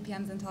about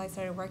CPMs until I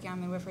started working on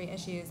midwifery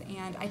issues,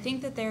 and I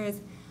think that there is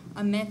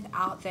a myth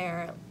out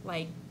there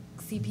like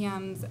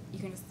CPMs, you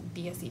can just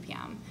be a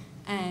CPM,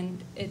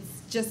 and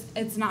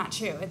it's not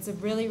true. It's a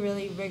really,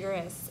 really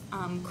rigorous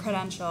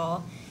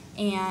credential,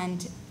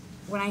 and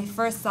when I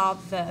first saw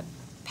the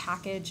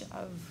package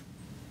of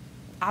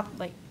I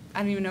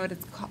don't even know what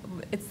it's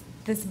called. It's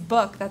this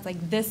book that's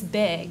like this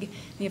big.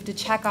 You have to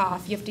check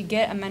off. You have to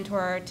get a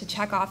mentor to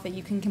check off that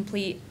you can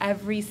complete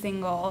every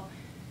single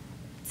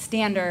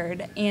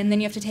standard, and then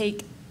you have to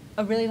take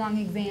a really long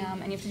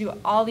exam, and you have to do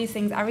all these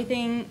things.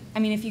 Everything. I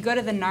mean, if you go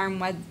to the NARM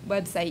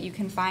website, you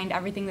can find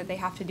everything that they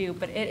have to do.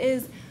 But it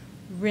is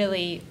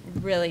really,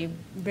 really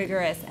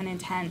rigorous and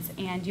intense,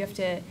 and you have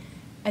to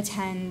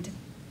attend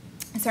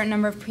a certain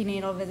number of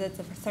prenatal visits,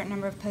 a certain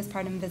number of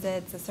postpartum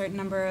visits, a certain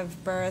number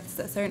of births,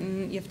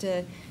 you have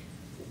to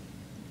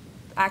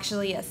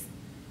actually,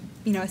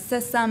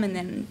 assist them and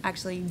then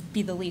actually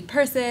be the lead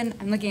person.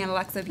 I'm looking at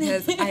Alexa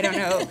because I don't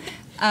know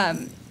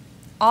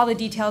all the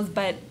details,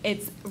 but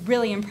it's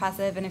really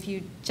impressive. And if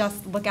you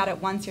just look at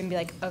it once, you're gonna be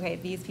like, okay,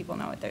 these people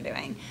know what they're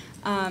doing.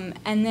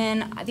 And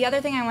then the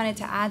other thing I wanted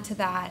to add to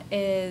that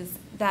is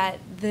that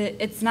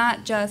it's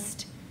not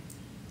just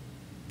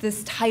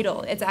this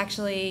title. It's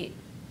actually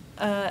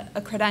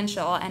a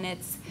credential, and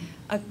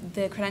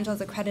the credential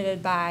is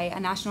accredited by a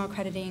national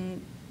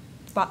accrediting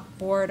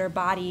board or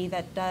body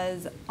that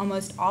does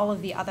almost all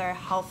of the other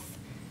health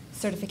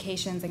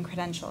certifications and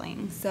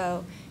credentialing.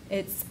 So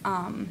it's,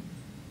 I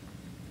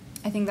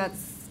think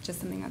that's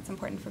just something that's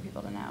important for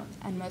people to know,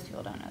 and most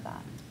people don't know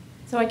that.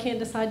 So I can't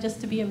decide just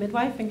to be a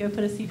midwife and go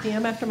put a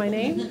CPM after my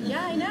name?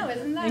 Yeah, I know,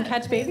 isn't that and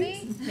catch crazy?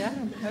 Babies? Yeah,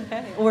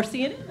 okay. Or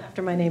CNN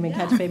after my name and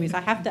catch babies.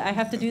 I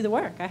have to do the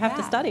work. I have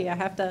to study. I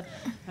have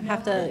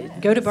to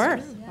go to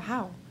birth.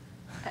 Wow.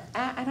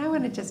 And I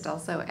want to just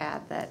also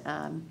add that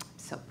I'm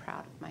so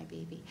proud of my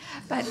baby.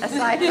 But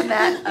aside from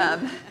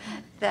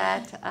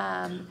that,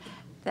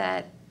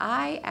 that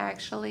I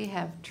actually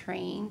have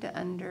trained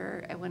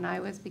under, when I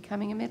was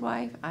becoming a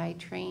midwife, I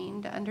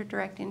trained under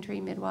direct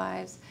entry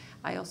midwives.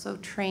 I also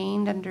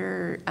trained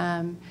under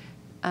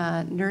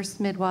nurse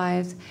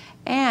midwives.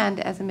 And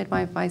as a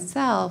midwife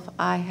myself,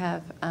 I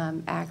have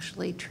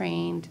actually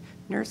trained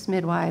nurse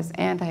midwives,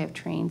 and I have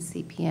trained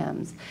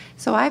CPMs.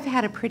 So I've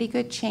had a pretty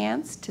good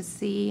chance to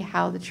see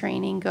how the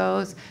training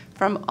goes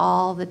from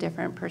all the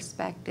different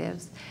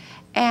perspectives.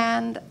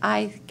 And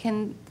I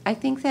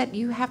think that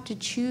you have to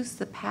choose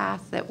the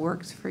path that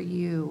works for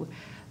you.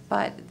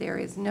 But there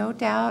is no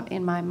doubt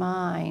in my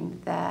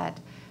mind that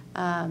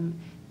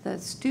the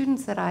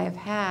students that I have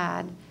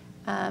had,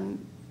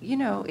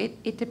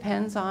 it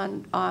depends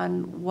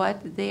on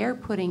what they're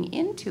putting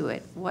into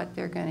it, what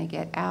they're going to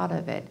get out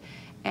of it.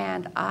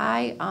 And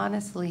I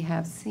honestly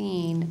have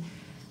seen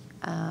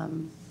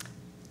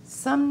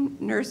some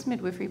nurse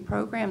midwifery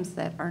programs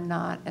that are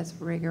not as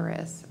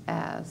rigorous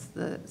as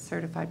the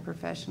certified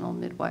professional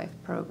midwife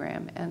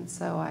program. And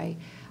so I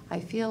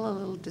feel a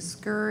little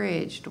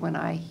discouraged when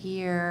I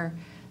hear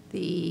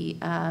the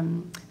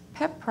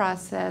PEP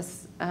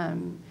process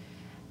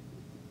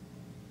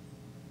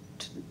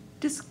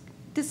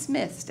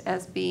dismissed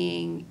as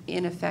being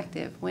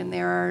ineffective when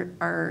there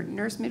are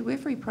nurse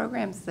midwifery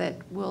programs that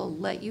will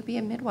let you be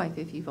a midwife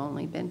if you've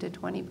only been to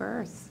 20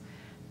 births.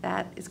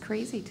 That is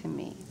crazy to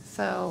me.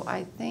 So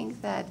I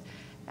think that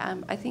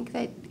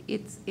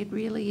it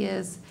really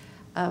is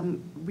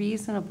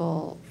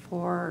reasonable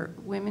for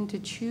women to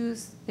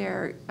choose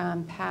their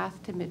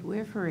path to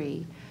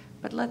midwifery,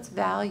 but let's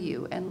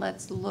value and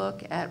let's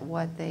look at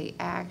what they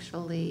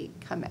actually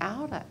come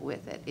out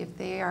with it. If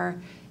they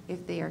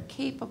are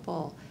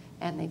capable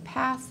and they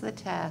pass the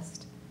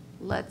test,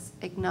 let's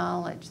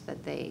acknowledge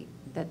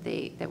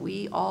that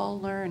we all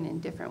learn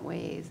in different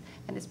ways.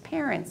 And as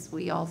parents,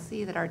 we all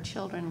see that our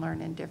children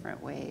learn in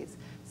different ways.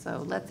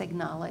 So let's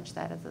acknowledge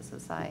that as a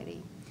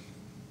society.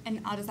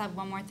 And I'll just add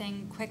one more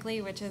thing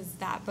quickly, which is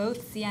that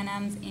both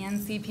CNMs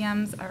and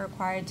CPMs are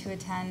required to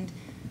attend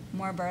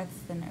more births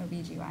than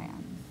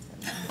OBGYNs.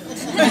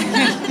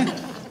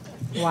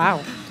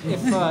 Wow.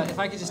 If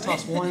I could just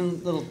toss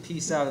one little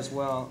piece out as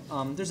well.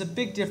 There's a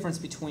big difference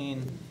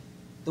between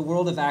the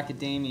world of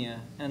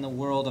academia and the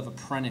world of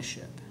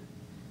apprenticeship.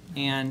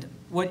 And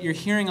what you're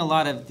hearing a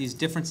lot of these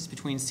differences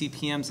between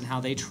CPMs and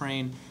how they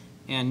train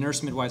and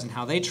nurse midwives and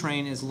how they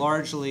train is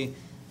largely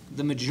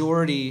the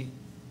majority,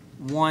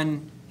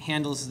 one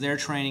handles their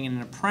training in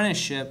an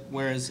apprenticeship,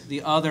 whereas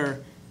the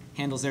other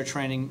handles their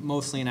training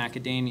mostly in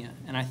academia.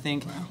 And I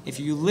think if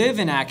you live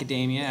in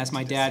academia, as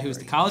my dad, who's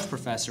the college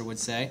professor, would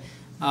say,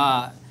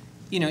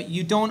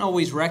 you don't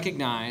always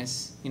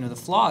recognize, the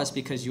flaws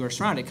because you are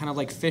surrounded, kind of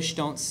like fish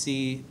don't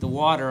see the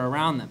water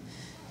around them.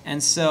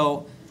 And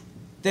so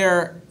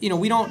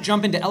we don't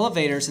jump into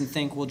elevators and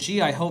think, well,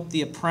 gee, I hope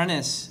the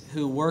apprentice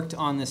who worked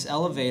on this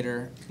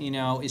elevator,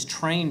 is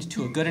trained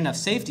to a good enough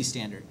safety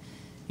standard.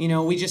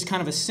 We just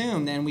kind of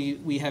assume, and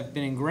we have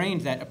been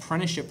ingrained that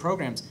apprenticeship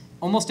programs,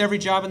 almost every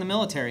job in the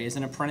military is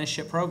an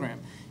apprenticeship program.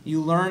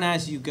 You learn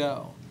as you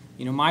go.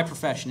 My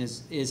profession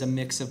is a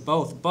mix of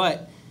both,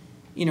 but,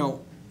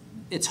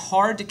 it's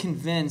hard to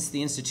convince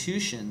the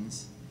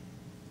institutions,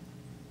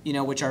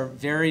 which are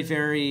very,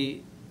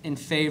 very in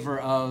favor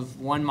of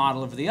one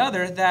model over the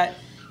other, that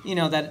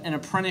that an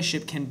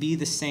apprenticeship can be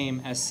the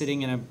same as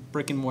sitting in a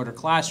brick and mortar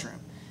classroom.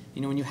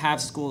 When you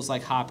have schools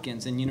like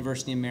Hopkins and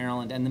University of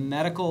Maryland and the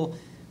medical,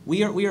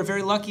 we are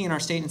very lucky in our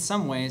state in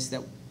some ways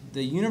that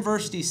the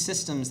university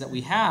systems that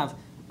we have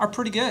are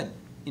pretty good.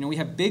 We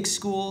have big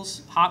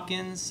schools,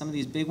 Hopkins, some of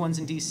these big ones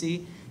in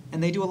DC,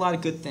 and they do a lot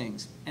of good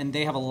things, and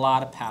they have a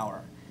lot of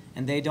power,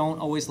 and they don't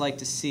always like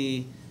to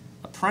see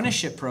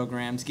apprenticeship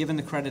programs given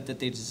the credit that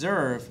they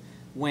deserve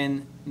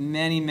when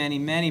many, many,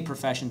 many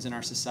professions in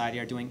our society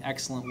are doing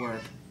excellent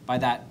work by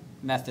that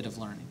method of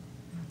learning.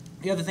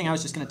 The other thing I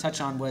was just going to touch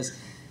on was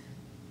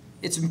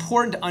it's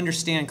important to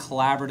understand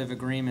collaborative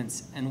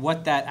agreements and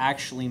what that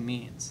actually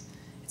means.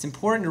 It's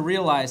important to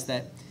realize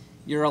that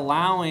you're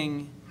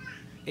allowing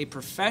a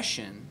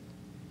profession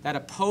that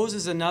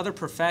opposes another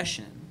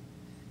profession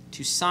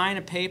to sign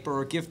a paper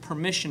or give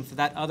permission for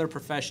that other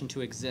profession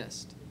to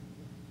exist.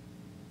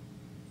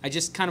 I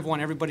just kind of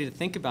want everybody to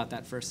think about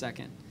that for a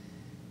second.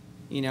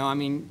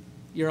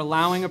 You're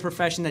allowing a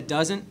profession that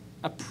doesn't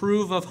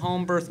approve of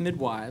home birth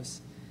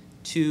midwives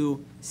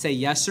to say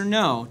yes or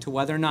no to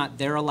whether or not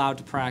they're allowed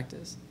to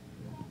practice.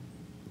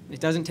 It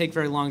doesn't take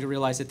very long to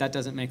realize that that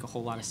doesn't make a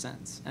whole lot of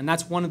sense. And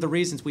that's one of the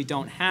reasons we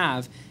don't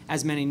have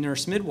as many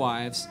nurse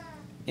midwives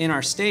in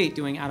our state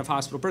doing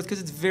out-of-hospital birth, because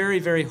it's very,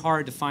 very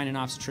hard to find an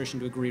obstetrician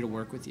to agree to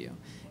work with you.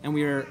 And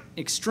we are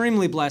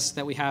extremely blessed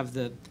that we have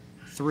the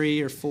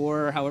 3 or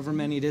 4, or however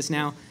many it is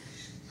now,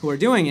 who are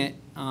doing it.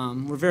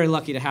 We're very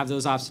lucky to have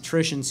those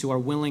obstetricians who are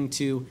willing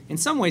to, in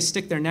some ways,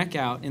 stick their neck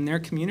out in their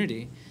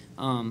community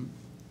to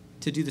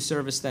do the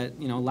service that,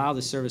 allow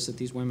the service that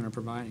these women are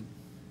providing.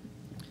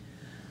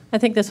 I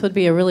think this would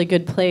be a really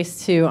good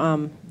place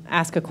to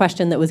ask a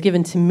question that was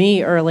given to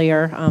me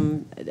earlier,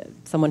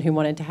 someone who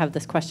wanted to have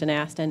this question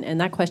asked,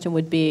 and that question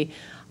would be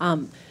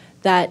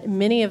that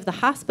many of the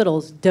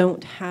hospitals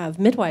don't have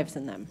midwives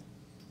in them.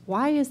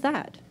 Why is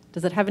that?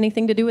 Does it have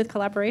anything to do with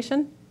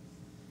collaboration?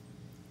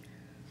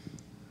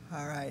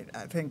 All right,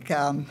 I think,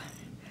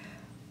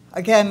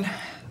 again,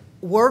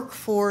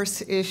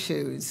 workforce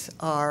issues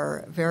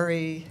are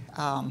very,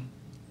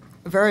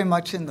 very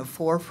much in the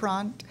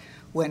forefront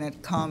when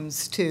it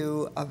comes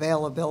to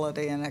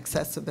availability and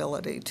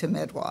accessibility to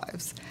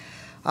midwives.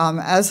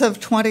 As of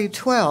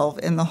 2012,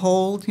 in the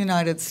whole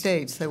United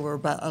States, there were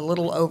about a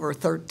little over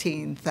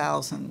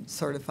 13,000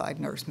 certified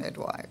nurse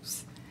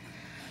midwives.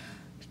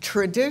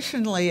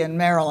 Traditionally in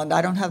Maryland,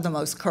 I don't have the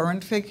most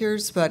current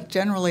figures, but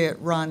generally it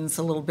runs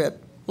a little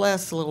bit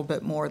less, a little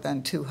bit more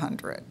than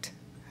 200.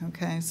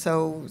 Okay,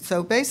 so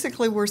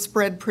basically we're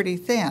spread pretty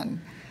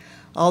thin.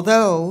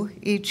 Although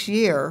each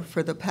year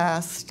for the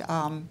past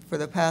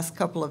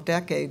couple of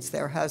decades,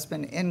 there has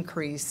been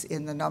increase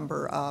in the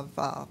number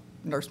of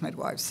nurse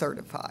midwives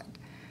certified.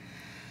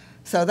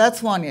 So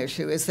that's one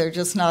issue, is there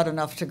just not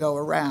enough to go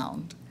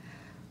around.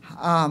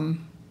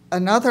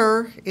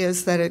 Another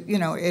is that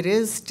it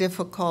is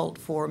difficult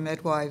for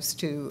midwives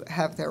to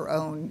have their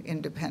own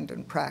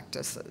independent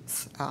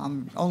practices.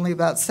 Only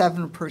about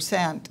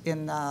 7%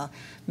 in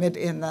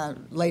the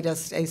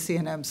latest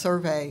ACNM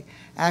survey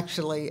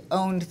actually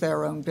owned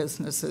their own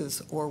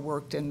businesses or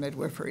worked in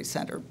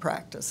midwifery-centered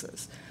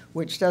practices,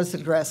 which does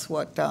address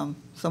what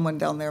someone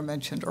down there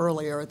mentioned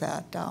earlier,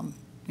 that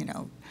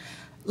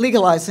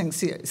legalizing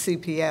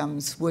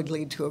CPMs would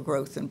lead to a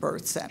growth in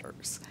birth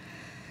centers.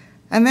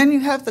 And then you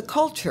have the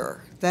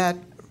culture that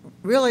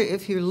really,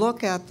 if you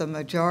look at the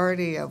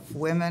majority of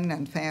women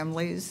and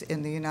families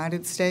in the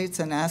United States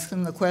and ask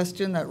them the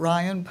question that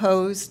Ryan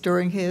posed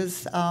during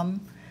his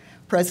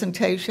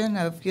presentation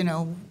of,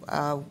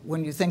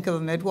 when you think of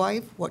a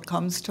midwife, what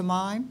comes to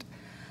mind?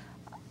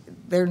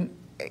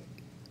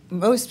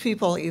 Most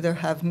people either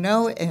have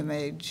no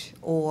image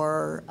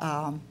or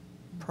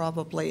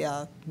probably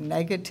a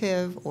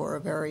negative or a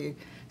very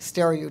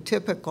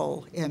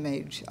stereotypical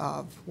image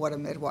of what a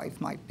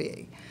midwife might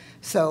be.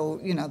 So,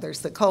 there's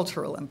the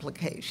cultural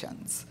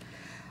implications.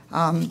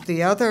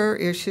 The other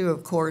issue,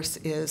 of course,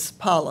 is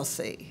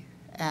policy.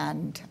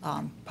 And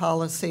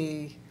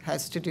policy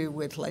has to do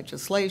with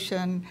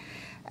legislation,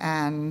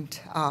 and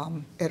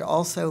it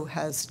also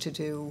has to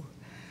do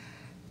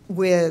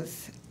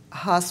with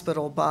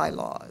hospital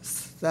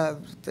bylaws.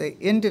 The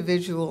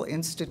individual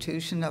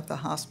institution of the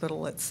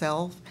hospital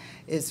itself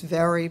is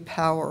very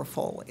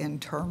powerful in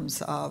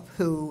terms of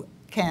who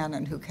can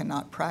and who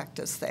cannot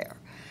practice there.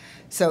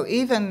 So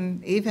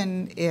even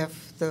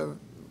if the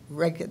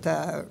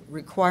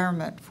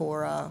requirement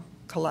for a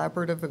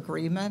collaborative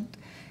agreement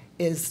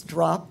is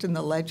dropped in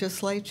the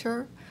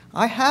legislature,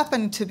 I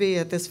happen to be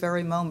at this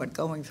very moment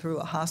going through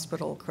a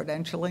hospital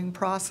credentialing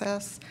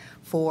process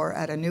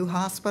at a new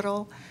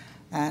hospital.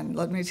 And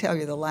let me tell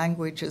you, the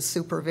language is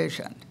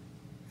supervision,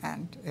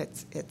 and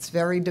it's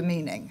very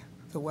demeaning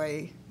the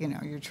way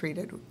you're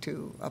treated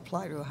to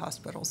apply to a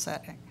hospital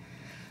setting.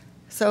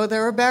 So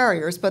there are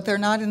barriers, but they're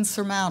not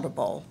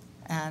insurmountable.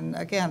 And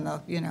again,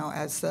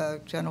 as the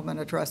gentleman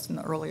addressed in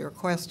the earlier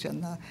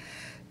question,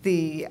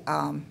 the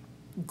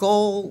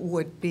goal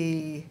would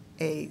be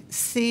a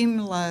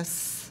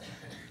seamless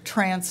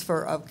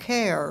transfer of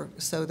care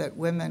so that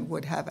women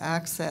would have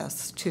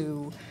access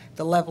to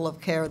the level of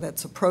care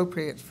that's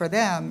appropriate for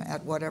them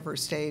at whatever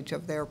stage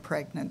of their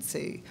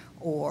pregnancy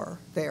or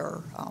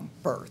their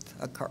birth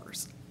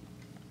occurs.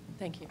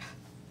 Thank you.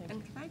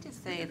 And can I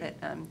just say that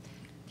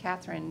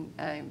Catherine,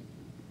 I'm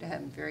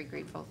very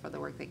grateful for the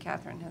work that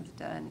Catherine has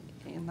done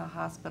in the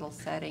hospital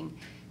setting.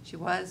 She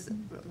was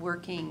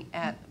working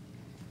at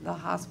the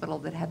hospital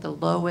that had the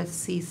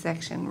lowest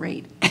C-section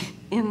rate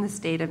in the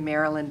state of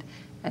Maryland,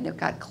 and it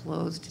got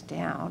closed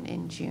down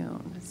in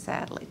June,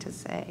 sadly to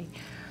say.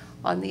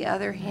 On the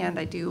other hand,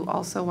 I do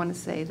also want to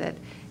say that,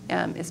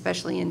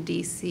 especially in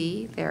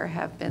DC, there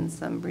have been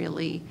some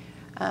really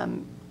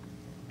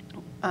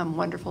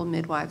wonderful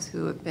midwives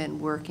who have been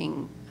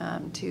working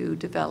to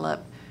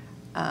develop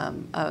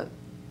a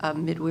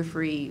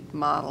midwifery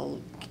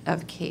model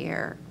of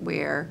care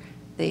where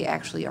they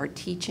actually are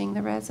teaching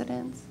the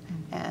residents,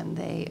 and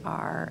they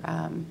are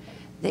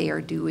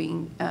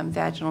doing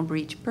vaginal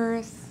breech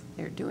births,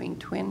 they're doing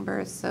twin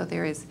births. So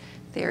there's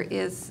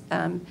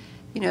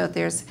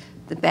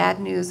the bad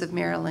news of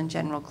Maryland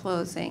general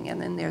closing,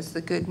 and then there's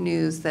the good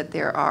news that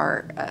there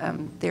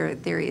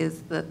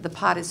is the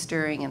pot is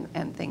stirring,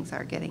 and things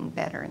are getting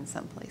better in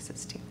some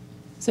places too.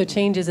 So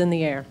change is in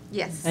the air.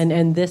 Yes.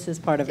 And this is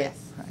part of it.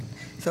 Right.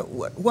 So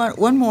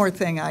one more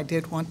thing I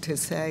did want to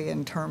say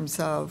in terms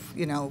of,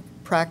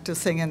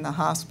 practicing in the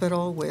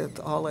hospital with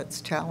all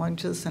its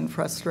challenges and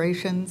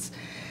frustrations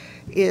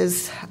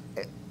is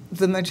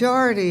the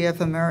majority of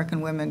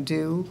American women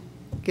do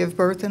give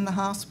birth in the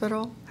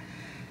hospital.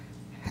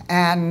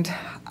 And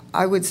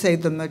I would say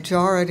the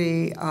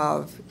majority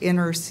of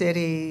inner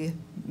city,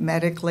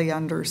 medically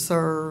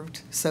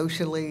underserved,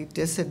 socially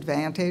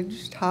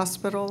disadvantaged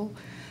hospital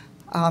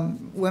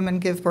women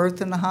give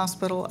birth in the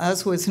hospital,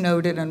 as was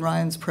noted in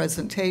Ryan's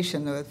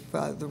presentation of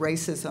the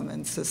racism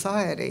in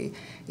society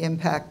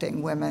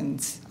impacting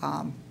women's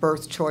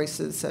birth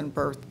choices and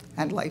birth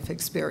and life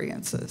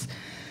experiences.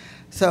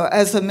 So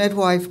as a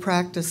midwife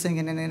practicing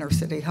in an inner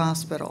city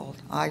hospital,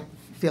 I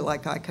feel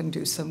like I can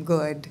do some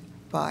good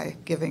by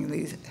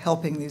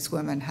helping these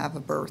women have a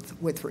birth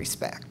with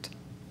respect.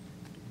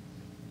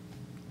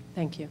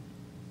 Thank you.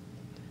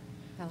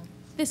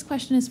 This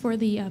question is for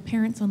the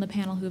parents on the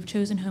panel who have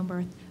chosen home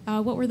birth.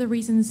 What were the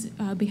reasons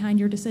behind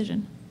your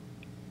decision?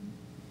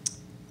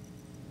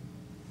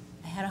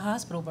 I had a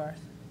hospital birth.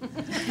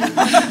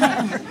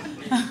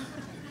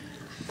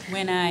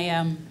 When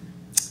I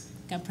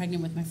got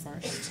pregnant with my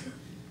first,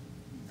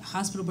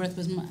 hospital birth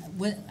was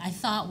what I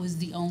thought was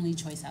the only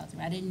choice out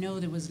there. I didn't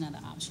know there was another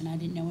option. I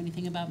didn't know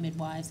anything about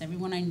midwives.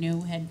 Everyone I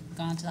knew had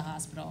gone to the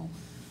hospital.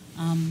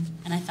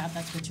 And I thought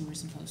that's what you were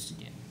supposed to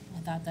do. I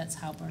thought that's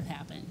how birth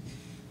happened.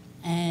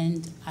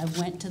 And I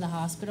went to the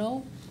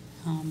hospital.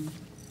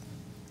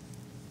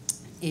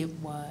 It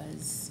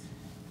was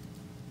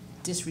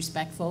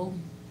disrespectful.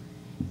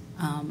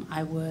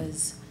 I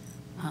was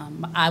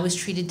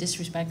treated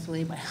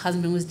disrespectfully. My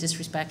husband was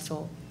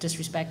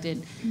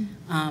disrespected.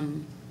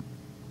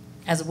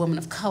 As a woman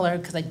of color,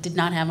 because I did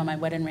not have on my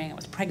wedding ring, I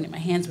was pregnant, my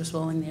hands were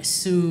swollen, they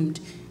assumed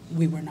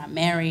we were not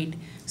married,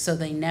 so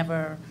they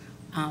never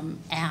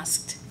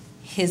asked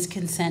his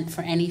consent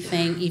for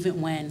anything,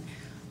 even when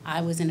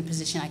I was in a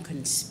position I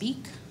couldn't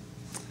speak.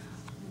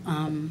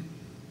 I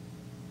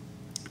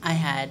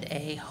had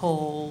a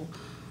whole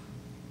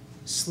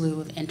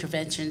slew of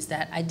interventions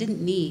that I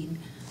didn't need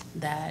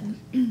that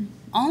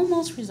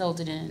almost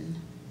resulted in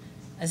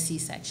a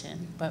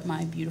C-section, but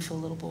my beautiful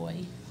little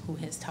boy, who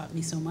has taught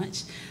me so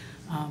much,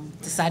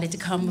 decided to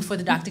come before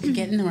the doctor could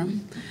get in the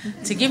room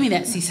to give me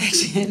that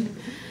C-section.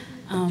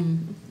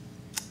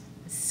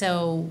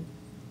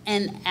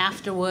 And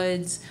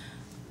afterwards,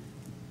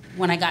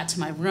 when I got to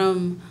my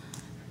room,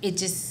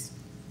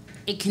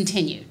 it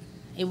continued.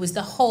 It was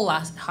the whole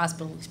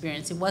hospital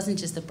experience. It wasn't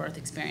just the birth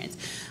experience.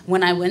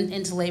 When I went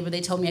into labor, they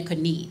told me I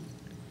couldn't eat.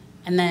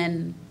 And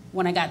then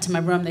when I got to my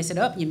room, they said,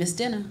 oh, you missed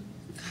dinner.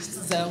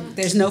 So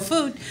there's no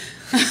food.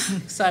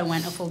 So I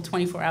went a full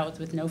 24 hours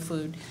with no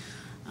food.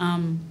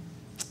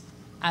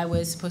 I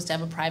was supposed to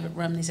have a private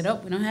room. They said, oh,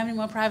 we don't have any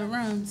more private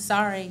rooms,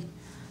 sorry.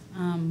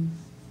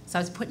 So I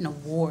was put in a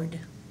ward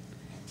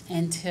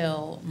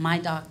until my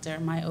doctor,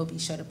 my OB,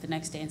 showed up the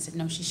next day and said,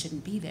 no, she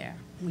shouldn't be there.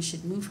 We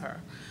should move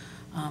her.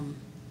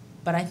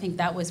 But I think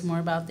that was more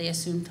about they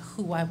assumed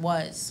who I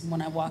was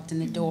when I walked in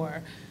the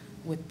door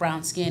with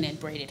brown skin and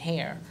braided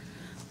hair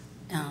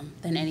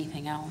than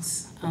anything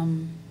else.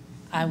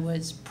 I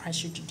was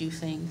pressured to do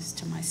things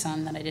to my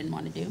son that I didn't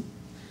want to do.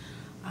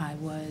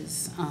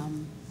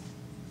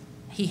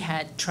 He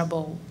had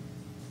trouble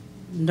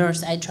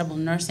I had trouble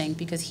nursing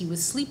because he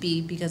was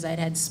sleepy because I'd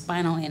had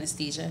spinal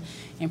anesthesia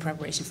in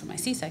preparation for my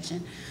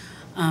C-section.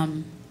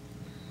 And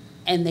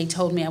they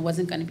told me I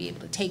wasn't going to be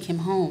able to take him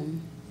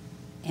home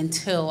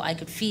until I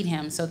could feed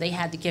him, so they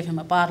had to give him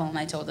a bottle, and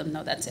I told them,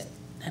 no, that's it.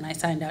 And I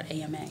signed out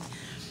AMA.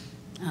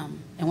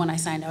 And when I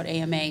signed out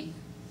AMA,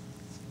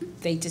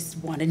 they just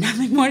wanted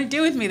nothing more to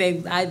do with me.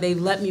 They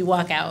let me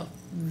walk out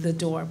the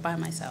door by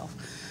myself.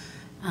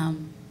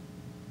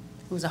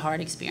 It was a hard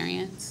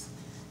experience.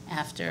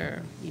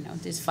 After,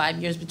 there's 5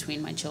 years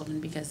between my children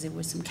because there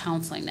was some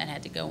counseling that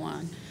had to go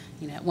on.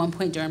 At one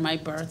point during my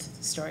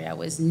birth story, I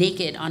was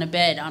naked on a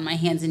bed on my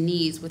hands and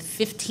knees with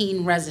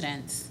 15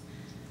 residents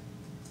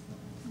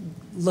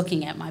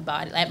looking at my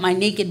body, at my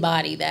naked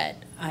body that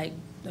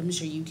I'm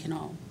sure you can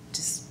all,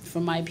 just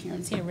from my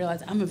appearance here,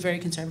 realize I'm a very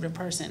conservative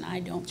person. I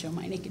don't show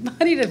my naked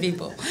body to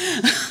people.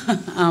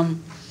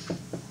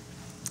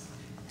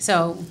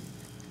 So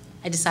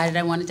I decided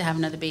I wanted to have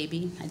another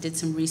baby. I did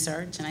some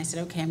research, and I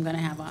said, okay, I'm going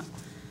to have a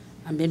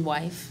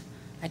midwife.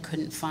 I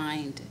couldn't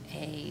find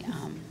a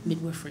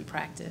midwifery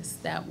practice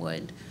that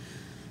would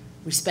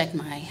respect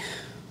my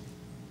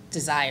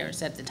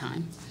desires at the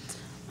time.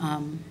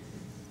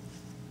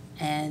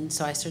 And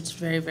so I searched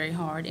very, very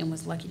hard and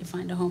was lucky to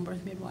find a home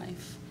birth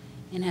midwife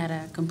and had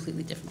a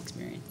completely different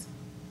experience.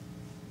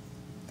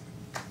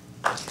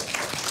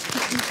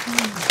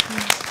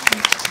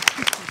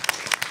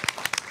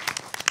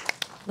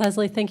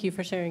 Leslie, thank you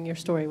for sharing your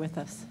story with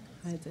us.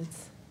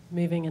 It's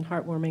moving and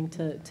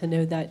heartwarming to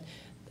know that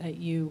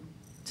you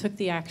took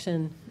the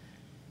action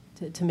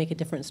to make a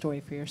different story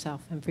for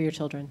yourself and for your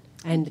children.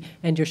 And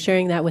you're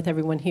sharing that with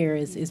everyone here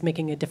is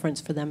making a difference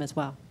for them as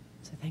well.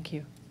 So thank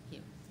you.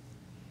 Thank you.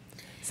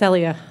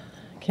 Celia,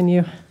 can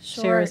you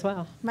share as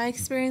well? My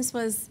experience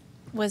was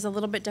a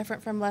little bit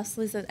different from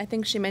Leslie's. I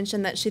think she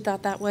mentioned that she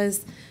thought that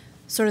was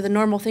sort of the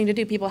normal thing to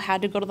do. People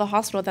had to go to the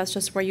hospital. That's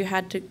just where you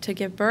had to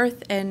give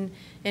birth. And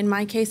in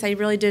my case, I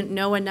really didn't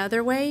know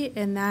another way,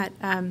 in that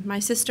my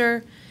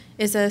sister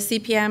is a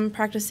CPM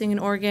practicing in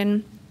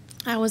Oregon.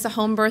 I was a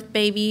home birth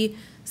baby,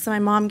 so my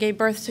mom gave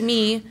birth to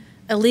me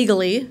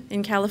illegally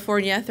in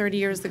California 30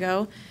 years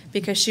ago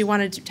because she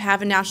wanted to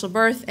have a natural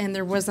birth, and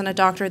there wasn't a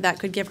doctor that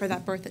could give her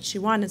that birth that she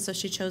wanted, so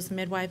she chose the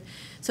midwife.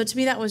 So to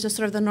me, that was just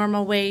sort of the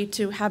normal way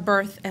to have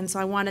birth, and so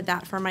I wanted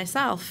that for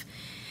myself.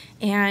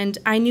 And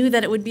I knew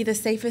that it would be the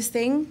safest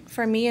thing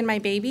for me and my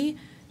baby,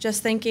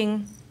 just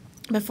thinking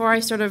before I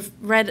sort of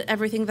read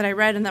everything that I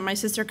read and that my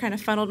sister kind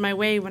of funneled my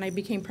way when I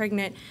became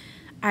pregnant,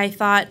 I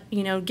thought,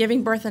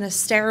 giving birth in a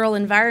sterile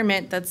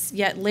environment that's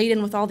yet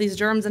laden with all these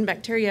germs and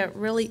bacteria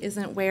really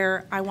isn't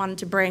where I wanted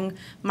to bring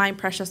my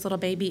precious little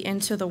baby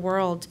into the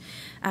world.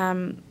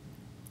 I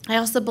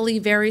also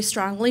believe very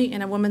strongly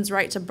in a woman's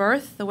right to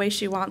birth the way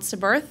she wants to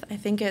birth. I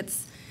think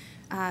it's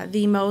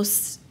the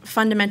most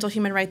fundamental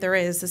human right there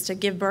is to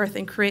give birth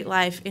and create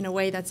life in a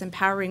way that's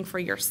empowering for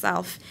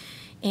yourself.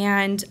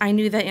 And I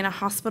knew that in a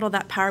hospital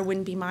that power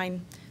wouldn't be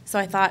mine. So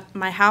I thought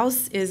my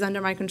house is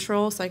under my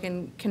control, so I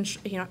can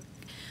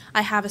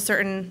I have a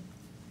certain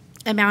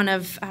amount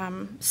of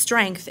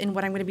strength in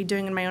what I'm going to be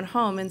doing in my own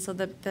home. And so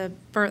the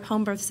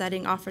home birth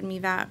setting offered me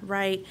that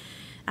right.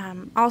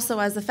 Also,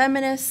 as a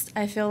feminist,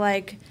 I feel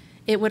like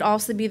it would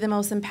also be the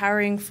most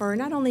empowering for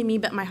not only me,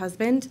 but my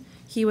husband.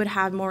 He would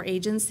have more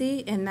agency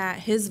in that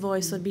his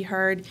voice would be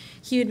heard.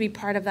 He would be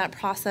part of that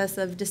process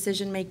of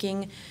decision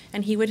making,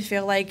 and he would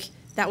feel like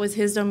that was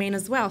his domain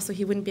as well, so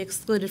he wouldn't be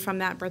excluded from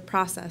that birth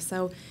process.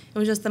 So it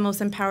was just the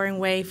most empowering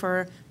way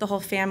for the whole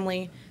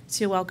family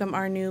to welcome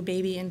our new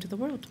baby into the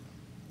world.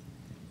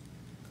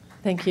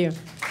 Thank you.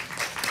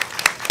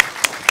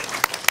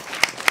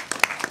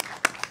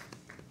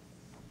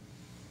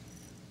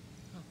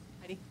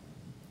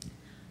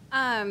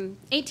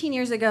 18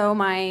 years ago,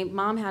 my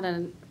mom had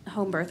a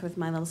home birth with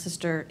my little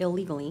sister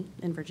illegally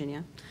in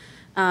Virginia.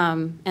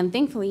 And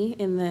thankfully,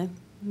 in the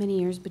many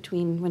years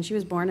between when she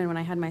was born and when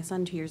I had my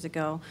son 2 years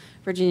ago,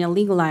 Virginia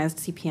legalized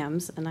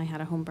CPMs, and I had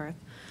a home birth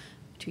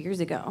 2 years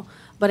ago.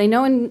 But I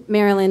know in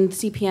Maryland,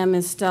 CPM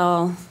is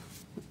still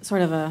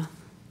sort of a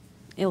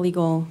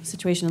illegal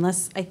situation,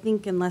 unless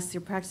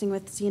you're practicing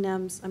with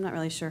CNMs. I'm not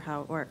really sure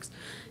how it works,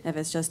 if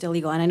it's just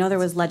illegal. And I know there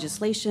was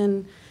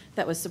legislation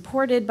that was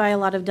supported by a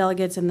lot of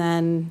delegates, and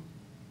then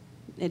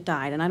it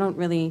died. And I didn't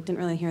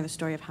really hear the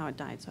story of how it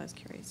died, so I was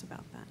curious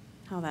about that,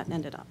 how that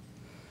ended up.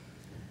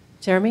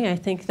 Jeremy, I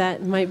think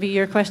that might be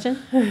your question.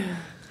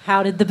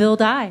 How did the bill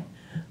die?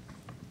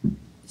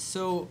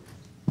 So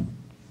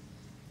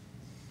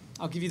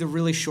I'll give you the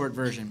really short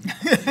version.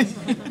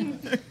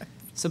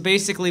 So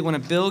basically, when a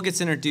bill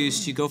gets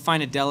introduced, you go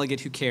find a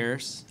delegate who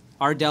cares.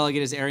 Our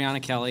delegate is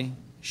Ariana Kelly.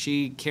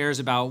 She cares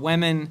about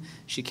women.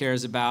 She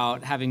cares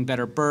about having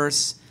better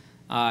births.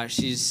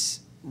 She's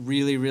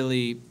really,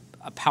 really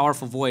a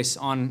powerful voice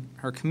on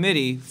her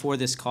committee for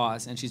this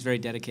cause, and she's very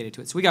dedicated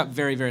to it. So we got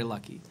very, very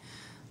lucky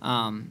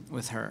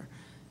with her.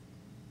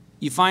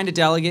 You find a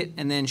delegate,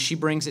 and then she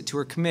brings it to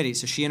her committee.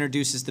 So she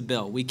introduces the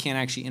bill. We can't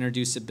actually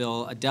introduce a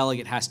bill. A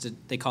delegate has to,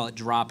 they call it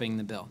dropping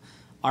the bill.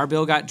 Our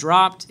bill got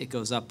dropped. It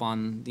goes up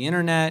on the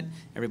internet.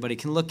 Everybody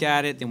can look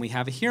at it. Then we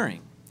have a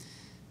hearing.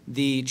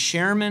 The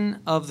chairman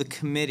of the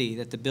committee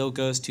that the bill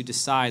goes to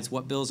decides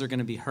what bills are going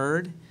to be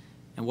heard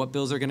and what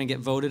bills are going to get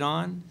voted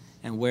on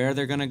and where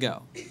they're going to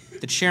go.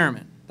 The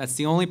chairman. That's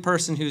the only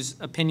person whose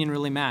opinion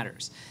really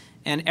matters.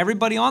 And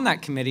everybody on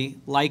that committee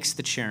likes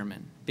the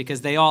chairman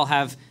because they all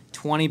have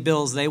 20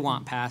 bills they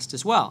want passed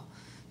as well.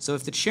 So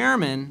if the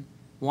chairman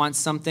wants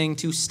something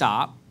to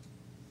stop,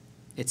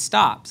 it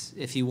stops.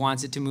 If he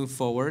wants it to move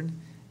forward,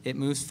 it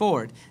moves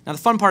forward. Now, the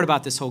fun part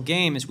about this whole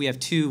game is we have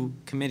two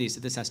committees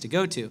that this has to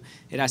go to.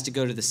 It has to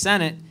go to the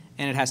Senate,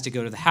 and it has to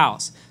go to the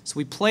House. So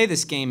we play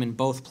this game in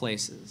both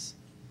places.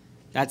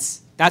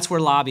 That's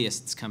where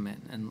lobbyists come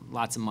in and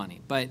lots of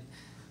money. But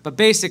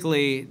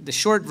basically, the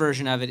short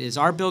version of it is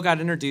our bill got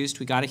introduced.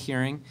 We got a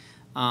hearing.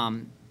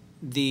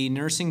 The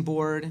nursing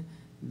board,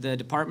 the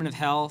Department of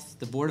Health,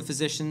 the Board of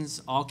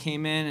Physicians all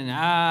came in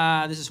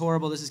and, this is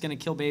horrible, this is going to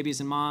kill babies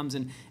and moms,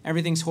 and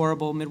everything's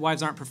horrible,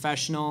 midwives aren't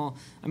professional.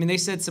 I mean, they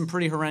said some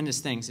pretty horrendous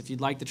things. If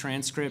you'd like the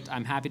transcript,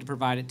 I'm happy to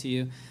provide it to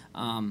you.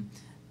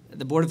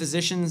 The Board of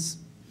Physicians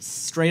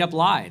straight up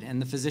lied,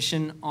 and the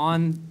physician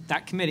on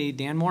that committee,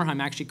 Dan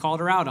Morheim, actually called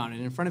her out on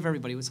it in front of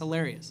everybody. It was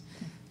hilarious.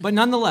 But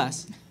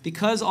nonetheless,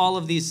 because all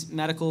of these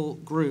medical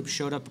groups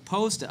showed up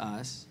opposed to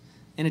us,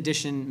 in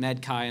addition,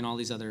 MedChi and all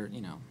these other,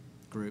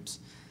 groups,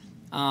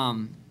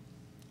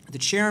 the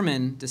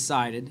chairman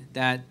decided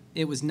that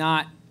it was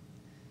not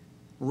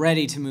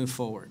ready to move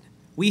forward.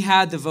 We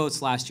had the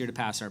votes last year to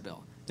pass our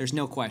bill. There's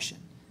no question.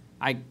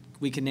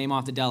 We could name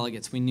off the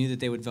delegates. We knew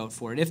that they would vote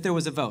for it if there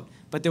was a vote,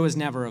 but there was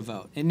never a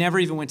vote. It never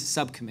even went to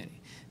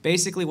subcommittee.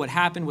 Basically, what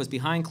happened was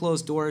behind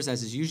closed doors,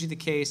 as is usually the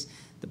case,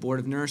 the Board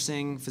of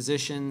Nursing,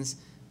 physicians,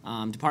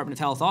 Department of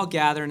Health all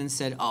gathered and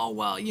said, oh,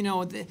 well,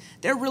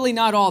 they're really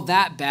not all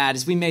that bad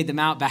as we made them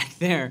out back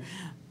there.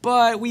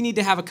 But we need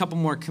to have a couple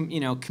more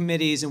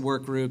committees and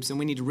work groups, and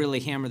we need to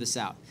really hammer this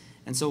out.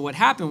 And so what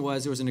happened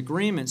was there was an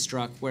agreement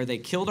struck where they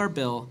killed our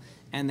bill,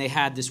 and they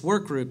had this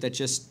work group that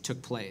just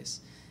took place.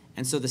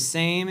 And so the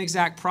same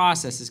exact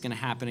process is going to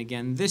happen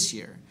again this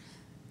year.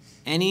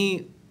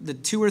 The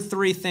 2 or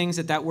 3 things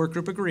that work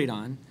group agreed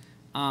on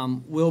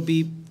will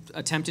be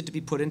attempted to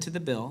be put into the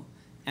bill,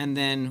 and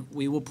then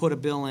we will put a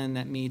bill in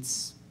that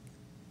meets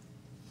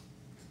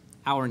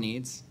our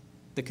needs,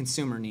 the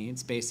consumer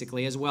needs,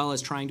 basically, as well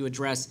as trying to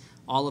address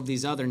all of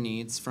these other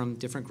needs from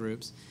different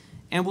groups.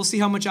 And we'll see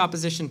how much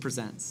opposition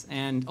presents.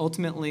 And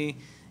ultimately,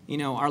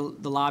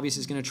 the lobbyist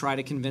is going to try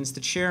to convince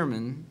the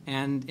chairman,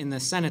 and in the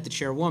Senate, the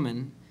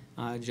chairwoman,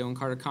 Joan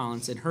Carter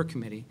Collins, and her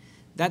committee,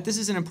 that this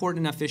is an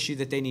important enough issue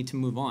that they need to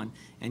move on.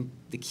 And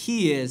the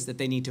key is that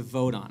they need to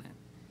vote on it.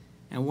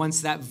 And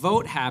once that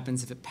vote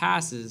happens, if it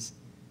passes,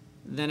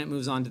 then it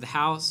moves on to the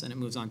House, and it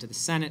moves on to the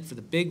Senate for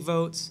the big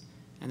votes,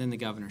 and then the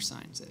governor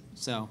signs it.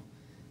 So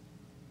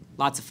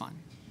lots of fun.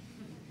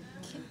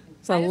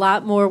 There's a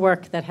lot more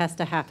work that has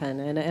to happen,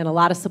 and a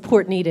lot of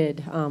support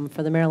needed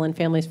for the Maryland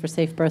Families for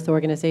Safe Birth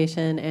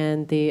Organization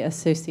and the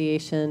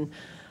Association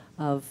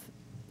of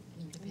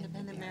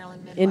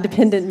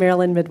Independent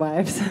Maryland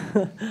Midwives.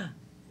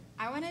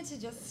 I wanted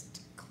to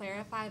just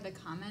clarify the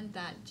comment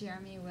that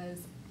Jeremy was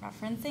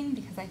referencing,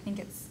 because I think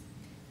it's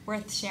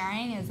worth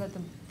sharing, is that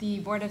the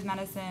Board of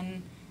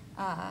Medicine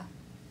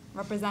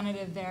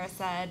representative there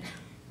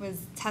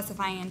was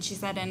testifying, and she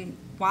said, and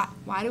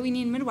why do we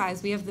need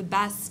midwives? We have the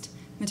best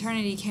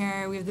maternity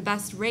care, we have the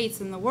best rates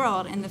in the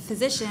world. And the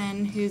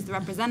physician, who's the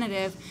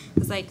representative,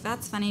 was like,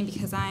 that's funny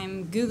because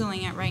I'm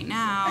Googling it right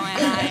now,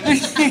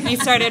 and he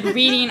started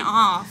reading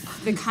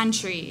off the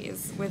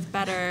countries with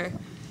better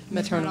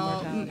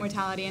maternal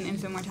mortality and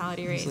infant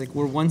mortality rates. It's like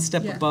we're one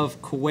step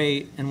above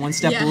Kuwait and one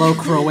step below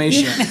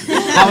Croatia.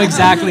 How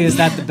exactly is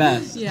that the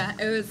best? Yeah,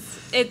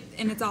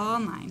 and it's all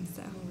online,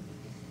 so.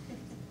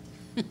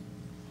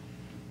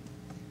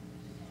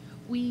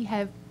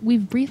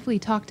 We've briefly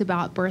talked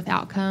about birth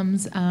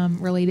outcomes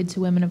related to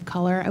women of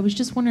color. I was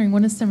just wondering,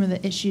 what are some of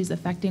the issues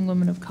affecting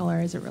women of color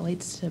as it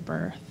relates to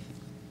birth?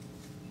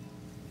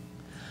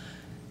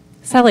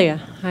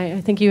 Celia, I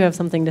think you have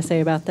something to say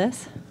about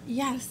this.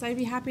 Yes, I'd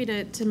be happy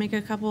to make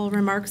a couple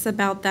remarks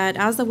about that.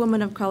 As a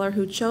woman of color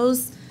who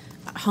chose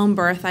home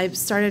birth, I've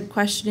started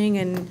questioning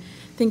and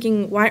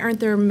thinking, why aren't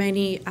there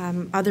many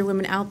other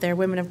women out there,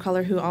 women of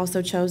color, who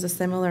also chose a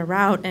similar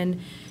route?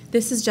 And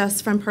this is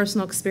just from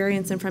personal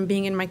experience and from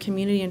being in my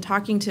community and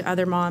talking to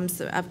other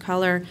moms of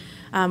color.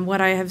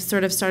 What I have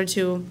sort of started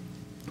to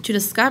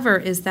discover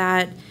is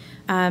that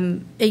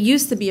it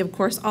used to be, of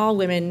course, all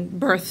women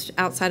birthed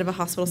outside of a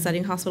hospital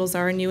setting. Hospitals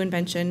are a new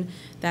invention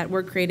that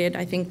were created,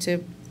 I think,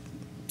 to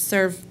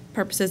serve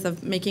purposes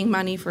of making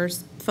money for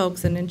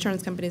folks and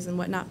insurance companies and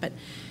whatnot. But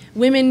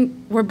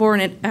women were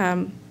birthed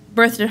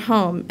at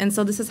home, and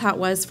so this is how it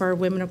was for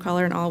women of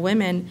color and all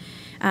women.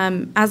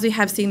 As we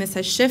have seen, this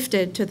has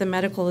shifted to the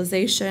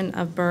medicalization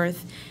of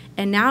birth,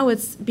 and now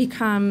it's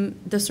become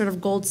the sort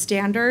of gold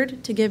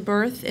standard to give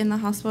birth in the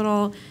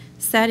hospital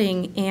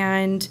setting,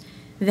 and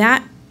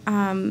that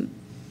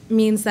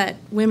means that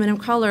women of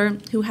color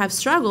who have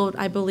struggled,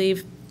 I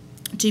believe,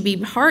 to be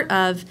part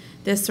of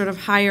this sort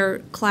of higher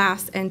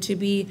class and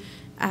to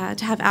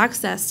have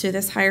access to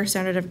this higher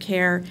standard of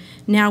care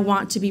now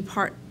want to be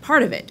part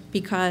of it,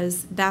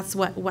 because that's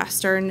what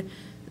Western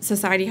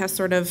society has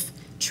sort of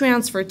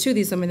transferred to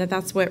these women,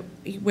 that's where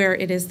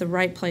it is the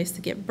right place to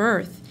give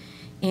birth.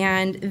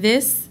 And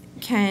this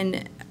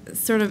can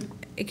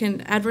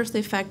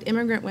adversely affect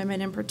immigrant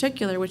women in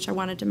particular, which I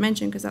wanted to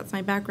mention because that's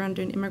my background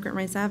in immigrant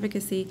rights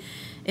advocacy,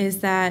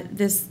 is that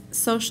this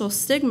social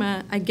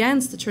stigma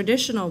against the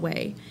traditional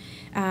way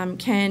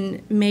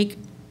can make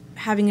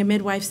having a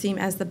midwife seem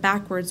as the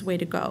backwards way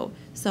to go.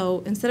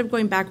 So instead of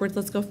going backwards,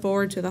 let's go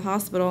forward to the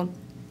hospital.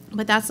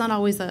 But that's not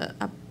always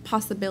a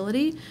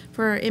possibility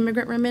for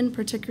immigrant women,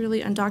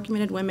 particularly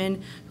undocumented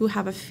women who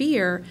have a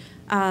fear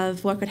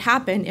of what could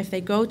happen if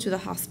they go to the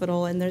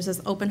hospital, and there's this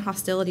open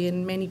hostility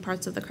in many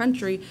parts of the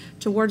country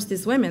towards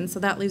these women, so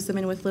that leaves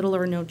women with little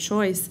or no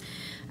choice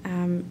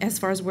as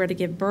far as where to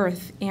give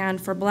birth. And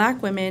for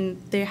Black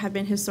women, they have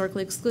been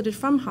historically excluded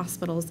from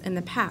hospitals in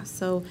the past,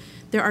 so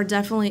there are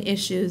definitely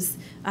issues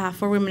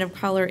for women of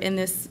color in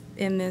this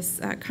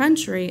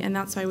country, and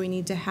that's why we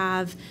need to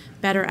have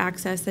better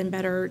access and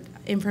better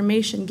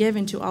information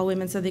given to all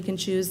women so they can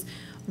choose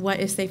what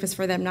is safest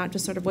for them, not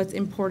just sort of what's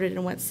imported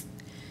and what's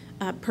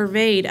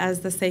purveyed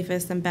as the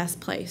safest and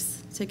best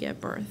place to give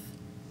birth.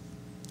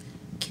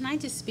 Can I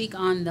just speak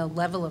on the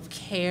level of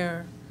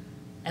care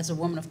as a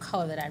woman of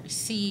color that I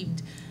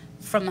received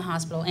from the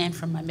hospital and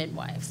from my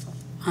midwife?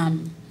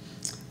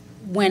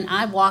 When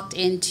I walked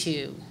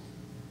into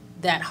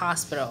that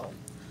hospital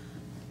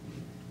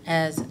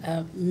as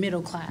a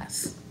middle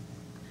class,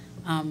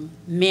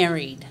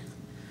 married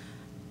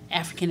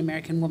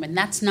African-American woman,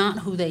 that's not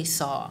who they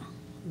saw.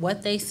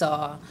 What they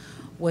saw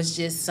was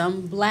just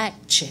some Black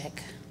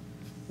chick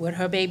with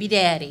her baby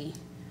daddy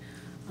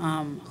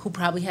who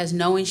probably has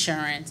no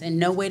insurance and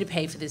no way to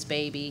pay for this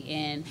baby,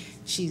 and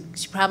she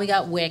probably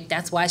got WIC,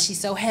 that's why she's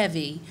so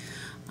heavy.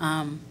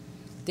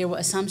 There were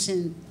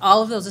assumptions,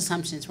 all of those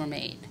assumptions were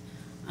made.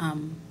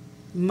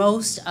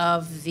 Most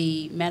of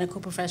the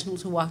medical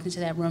professionals who walked into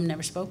that room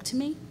never spoke to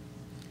me.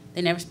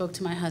 They never spoke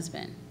to my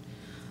husband.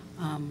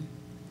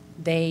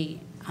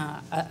 They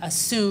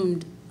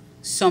assumed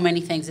so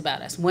many things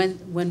about us.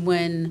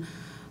 When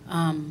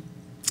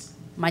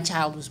my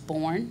child was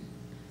born,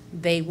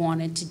 they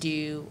wanted to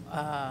do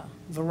a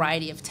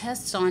variety of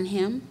tests on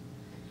him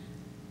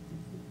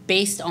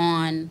based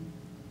on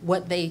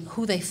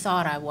who they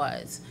thought I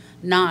was,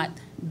 not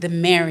the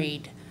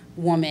married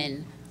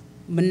woman,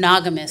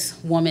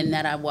 monogamous woman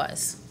that I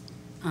was.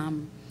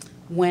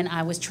 When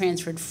I was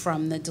transferred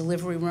from the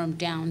delivery room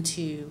down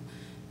to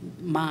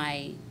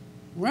my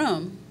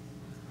room,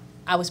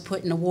 I was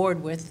put in a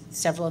ward with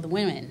several other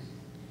women.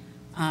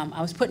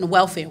 I was put in a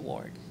welfare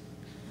ward,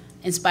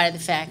 in spite of the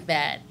fact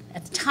that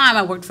at the time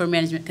I worked for a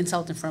management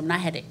consulting firm and I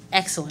had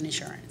excellent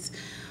insurance.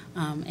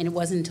 And it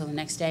wasn't until the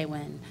next day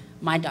when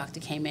my doctor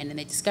came in and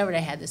they discovered I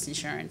had this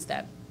insurance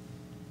that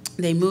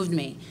they moved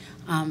me.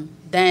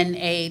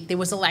 Then there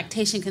was a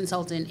lactation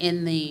consultant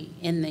in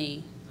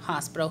the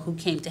hospital who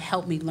came to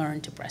help me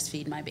learn to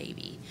breastfeed my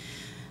baby.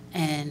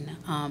 And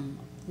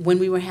when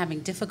we were having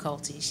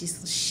difficulty,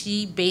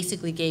 she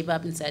basically gave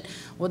up and said,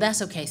 well,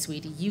 that's okay,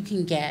 sweetie. You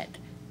can get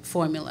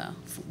formula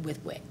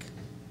with WIC.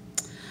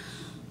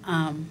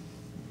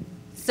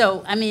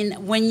 So, I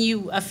mean, when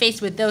you are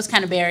faced with those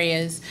kind of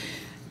barriers,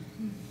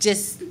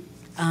 just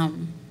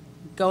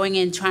going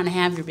in, trying to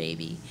have your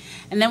baby.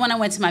 And then when I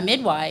went to my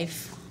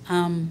midwife,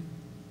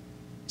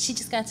 she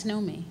just got to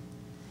know me.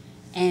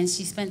 And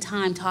she spent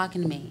time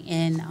talking to me.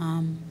 And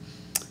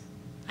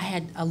I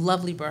had a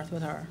lovely birth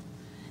with her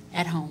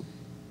at home.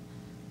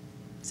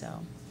 So.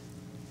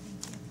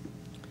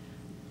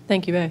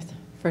 Thank you both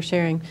for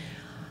sharing.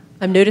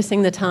 I'm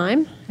noticing the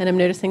time, and I'm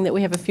noticing that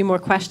we have a few more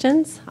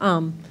questions.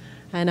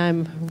 And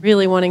I'm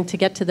really wanting to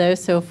get to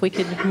those, so if we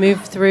could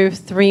move through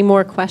 3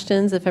 more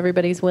questions, if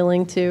everybody's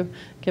willing to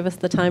give us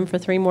the time for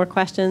 3 more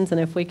questions,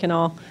 and if we can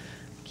all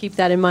keep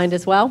that in mind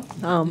as well,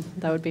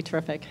 that would be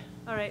terrific.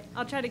 All right,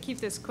 I'll try to keep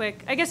this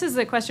quick. I guess this is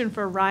a question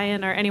for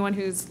Ryan or anyone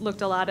who's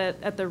looked a lot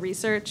at the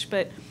research,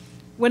 but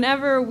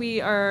whenever we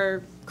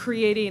are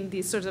creating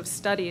these sorts of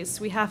studies,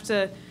 we have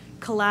to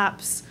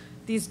collapse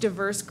these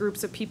diverse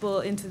groups of people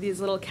into these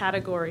little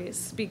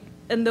categories.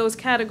 And those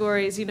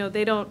categories, you know,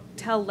 they don't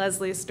tell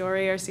Leslie's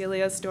story or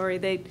Celia's story.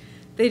 They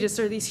just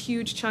are these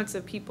huge chunks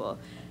of people.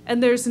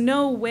 And there's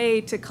no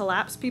way to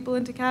collapse people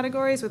into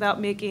categories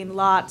without making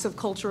lots of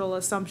cultural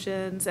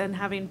assumptions and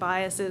having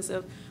biases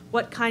of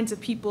what kinds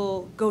of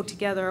people go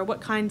together, or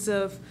what kinds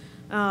of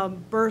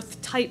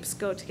birth types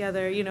go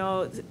together. You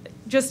know,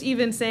 just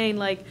even saying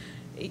like,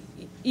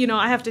 you know,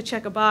 I have to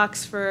check a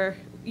box for,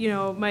 you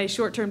know, my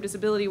short-term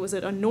disability, was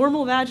it a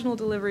normal vaginal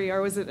delivery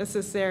or was it a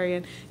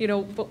cesarean? You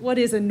know, but what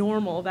is a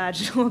normal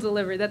vaginal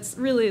delivery? That's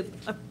really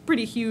a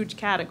pretty huge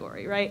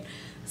category, right?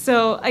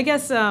 So I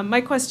guess my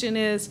question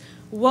is,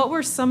 what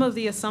were some of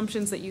the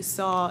assumptions that you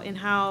saw in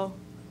how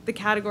the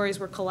categories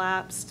were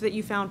collapsed that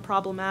you found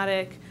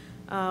problematic,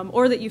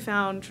 or that you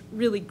found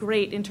really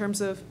great in terms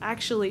of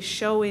actually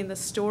showing the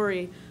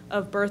story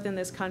of birth in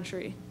this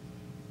country?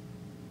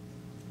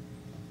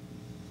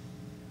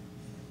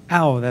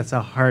 Ow, that's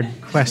a hard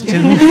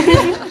question.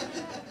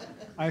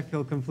 I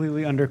feel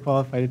completely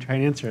underqualified to try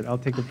and answer it. I'll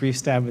take a brief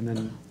stab and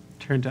then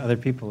turn to other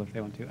people if they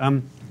want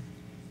to.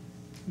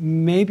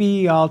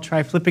 Maybe I'll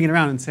try flipping it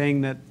around and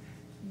saying that,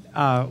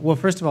 well,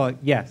 first of all,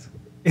 yes.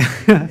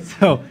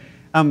 So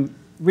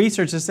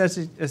research,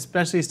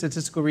 especially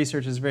statistical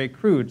research, is very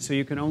crude. So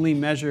you can only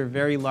measure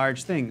very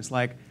large things,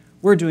 like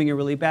we're doing a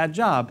really bad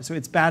job. So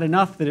it's bad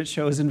enough that it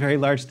shows in very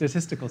large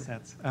statistical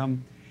sets.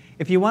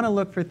 If you want to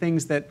look for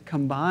things that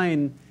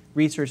combine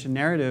research and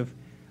narrative,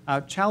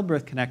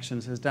 Childbirth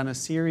Connections has done a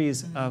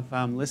series of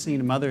listening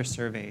to mother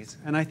surveys.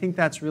 And I think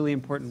that's really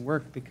important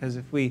work, because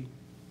if we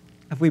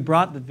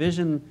brought the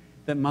vision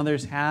that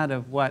mothers had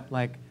of what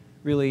like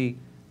really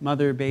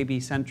mother-baby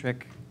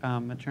centric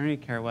maternity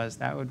care was,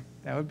 that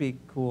would be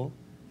cool,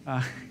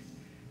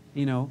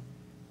 you know.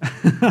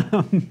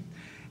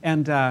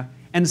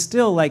 And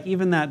still, like,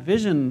 even that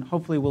vision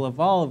hopefully will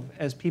evolve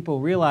as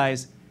people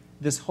realize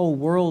this whole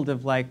world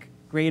of like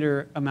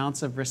greater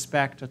amounts of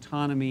respect,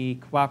 autonomy,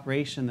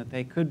 cooperation that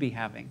they could be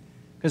having.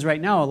 Because right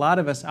now, a lot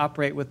of us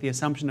operate with the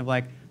assumption of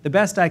like, the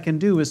best I can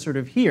do is sort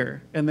of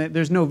here. And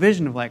there's no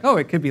vision of like, oh,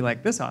 it could be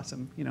like this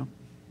awesome, you know.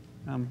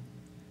 I feel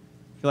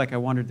like I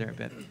wandered there a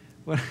bit.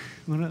 What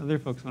do other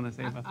folks want to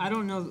say about that? I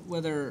don't know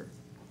whether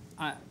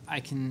I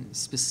can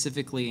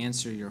specifically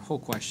answer your whole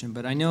question,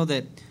 but I know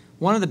that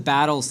one of the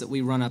battles that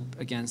we run up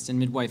against in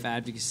midwife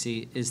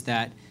advocacy is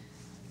that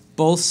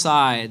both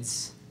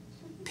sides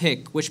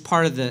pick which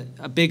part of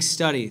a big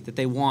study that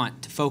they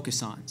want to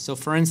focus on. So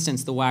for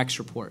instance, the WACS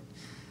report.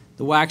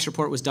 The WACS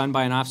report was done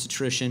by an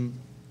obstetrician.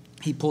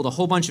 He pulled a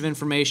whole bunch of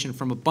information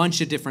from a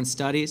bunch of different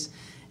studies.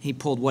 He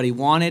pulled what he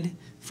wanted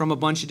from a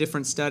bunch of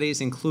different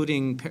studies,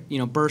 including, you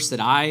know, births that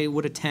I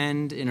would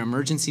attend, in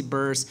emergency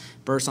births,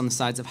 births on the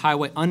sides of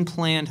highway,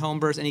 unplanned home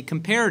births, and he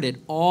compared it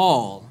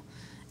all,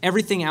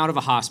 everything out of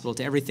a hospital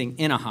to everything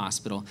in a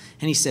hospital.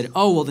 And he said,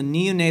 oh, well, the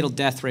neonatal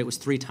death rate was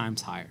 3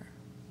 times higher.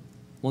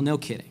 Well, no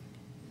kidding.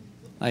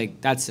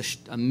 Like, that's an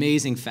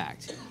amazing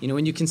fact. You know,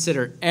 when you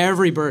consider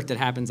every birth that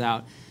happens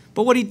out.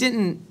 But what he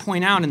didn't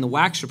point out in the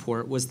WACS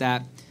report was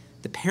that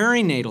the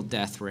perinatal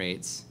death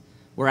rates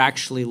were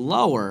actually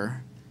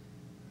lower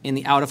in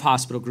the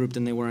out-of-hospital group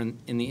than they were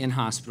in the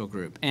in-hospital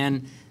group.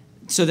 And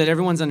so that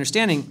everyone's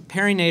understanding,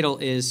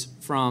 perinatal is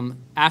from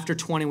after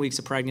 20 weeks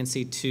of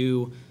pregnancy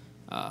to,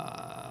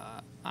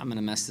 I'm going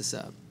to mess this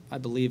up, I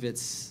believe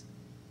it's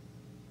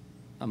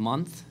a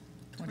month?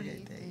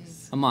 28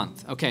 days. A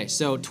month. Okay,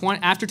 so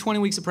after 20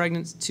 weeks of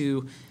pregnancy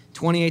to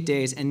 28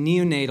 days, and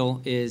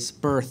neonatal is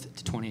birth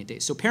to 28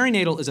 days. So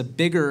perinatal is a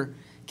bigger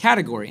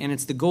category, and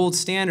it's the gold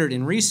standard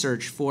in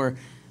research for,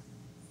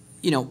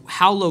 you know,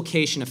 how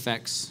location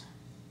affects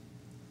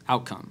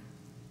outcome.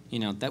 You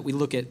know, that we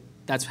look at,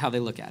 that's how they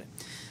look at it.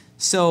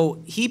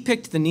 So he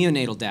picked the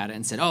neonatal data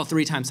and said, oh,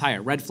 3 times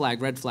higher, red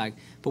flag, red flag.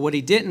 But what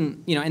he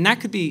didn't, you know, and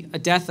that could be a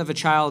death of a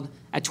child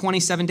at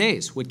 27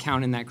 days would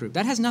count in that group.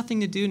 That has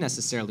nothing to do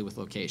necessarily with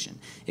location.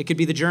 It could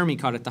be the germ he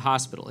caught at the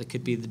hospital. It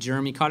could be the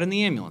germ he caught in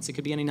the ambulance. It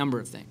could be any number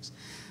of things.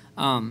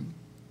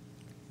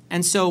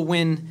 And so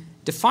when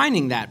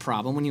defining that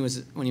problem, when he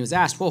was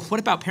asked, well, what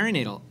about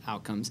perinatal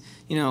outcomes?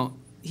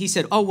 He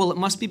said, oh, well, it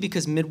must be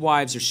because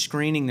midwives are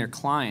screening their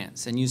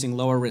clients and using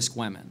lower risk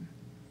women.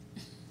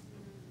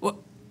 Well,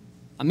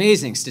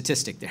 amazing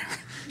statistic there.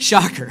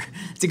 Shocker.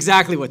 It's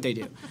exactly what they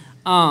do.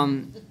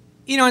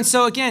 And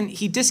so again,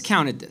 he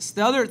discounted this.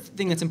 The other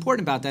thing that's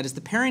important about that is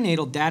the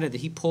perinatal data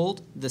that he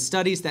pulled, the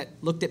studies that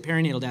looked at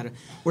perinatal data,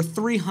 were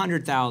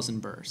 300,000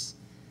 births.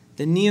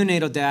 The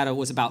neonatal data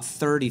was about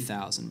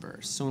 30,000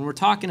 births. So when we're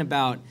talking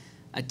about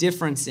a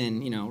difference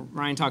in,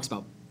 Ryan talks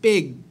about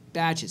big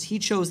batches. He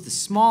chose the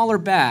smaller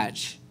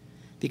batch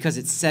because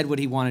it said what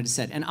he wanted to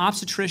say. And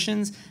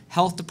obstetricians,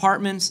 health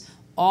departments,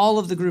 all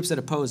of the groups that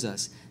oppose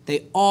us,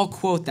 they all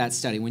quote that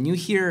study. When you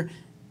hear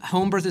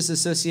home birth is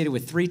associated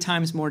with 3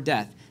 times more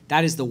death,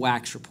 that is the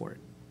WACS report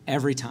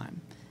every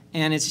time.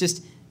 And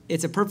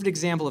it's a perfect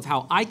example of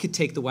how I could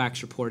take the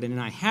WACS report, and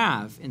I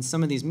have in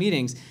some of these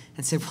meetings,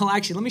 and say, well,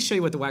 actually, let me show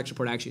you what the WACS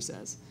report actually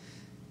says.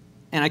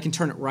 And I can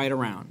turn it right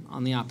around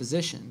on the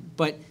opposition.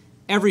 But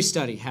every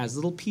study has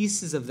little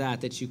pieces of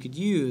that you could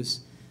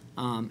use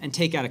and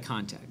take out of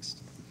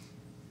context.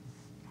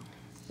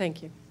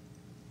 Thank you.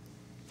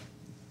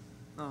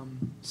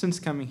 Since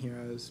coming here,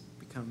 I was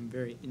become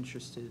very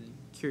interested and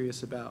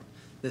curious about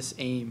this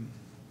AIM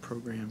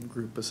program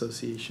group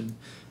association.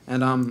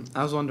 And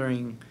I was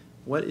wondering,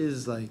 what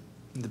is like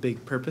the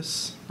big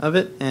purpose of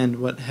it, and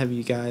what have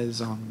you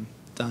guys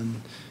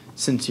done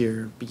since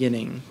your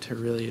beginning to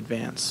really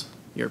advance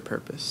your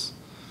purpose?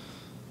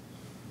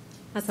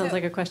 That sounds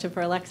like a question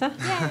for Alexa.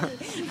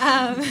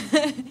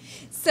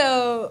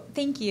 So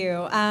thank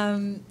you.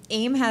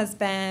 AIM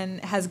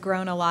has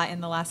grown a lot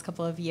in the last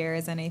couple of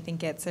years, and I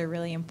think it's a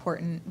really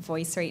important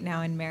voice right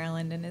now in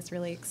Maryland and is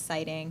really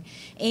exciting.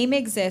 AIM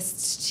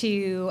exists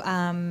to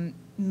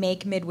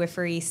make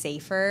midwifery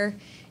safer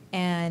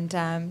and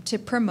to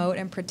promote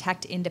and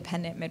protect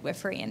independent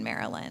midwifery in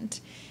Maryland.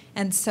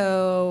 And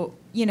so,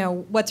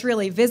 what's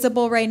really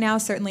visible right now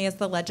certainly is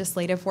the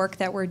legislative work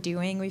that we're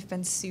doing. We've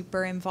been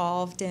super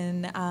involved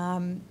in,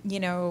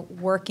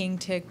 working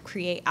to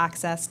create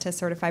access to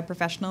certified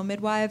professional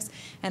midwives,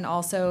 and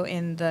also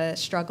in the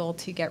struggle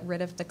to get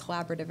rid of the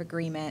collaborative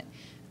agreement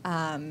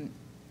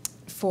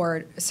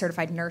for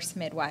certified nurse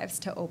midwives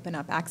to open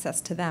up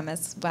access to them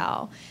as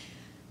well.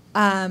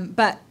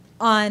 But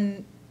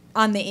on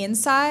the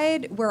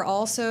inside, we're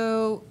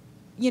also,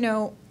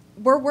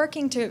 we're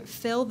working to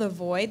fill the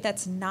void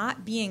that's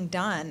not being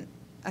done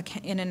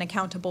in an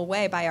accountable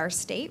way by our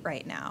state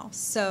right now.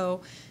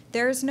 So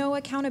there's no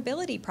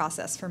accountability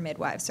process for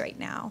midwives right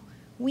now.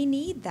 We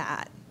need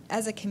that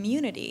as a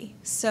community.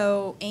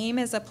 So AIM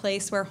is a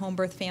place where home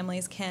birth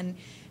families can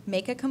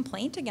make a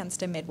complaint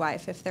against a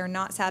midwife if they're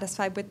not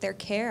satisfied with their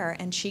care,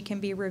 and she can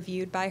be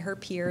reviewed by her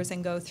peers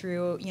and go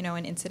through,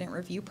 an incident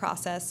review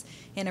process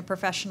in a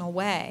professional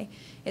way.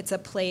 It's a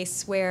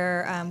place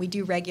where we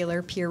do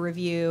regular peer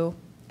review,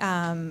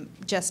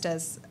 just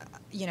as,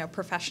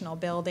 professional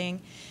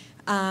building.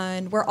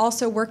 And we're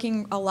also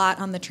working a lot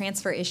on the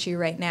transfer issue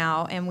right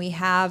now, and we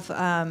have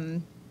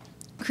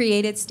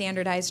created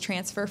standardized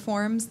transfer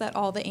forms that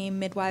all the AIM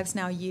midwives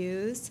now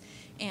use,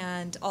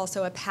 and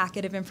also a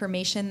packet of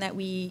information that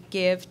we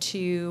give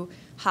to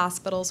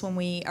hospitals when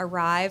we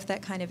arrive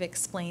that kind of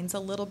explains a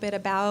little bit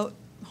about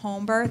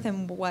home birth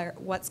and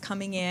what's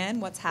coming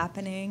in, what's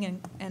happening,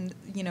 and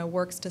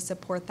works to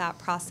support that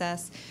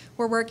process.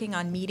 We're working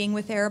on meeting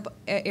with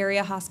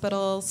area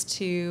hospitals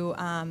to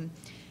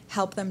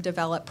help them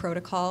develop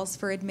protocols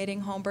for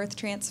admitting home birth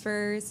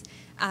transfers.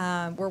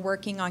 We're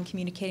working on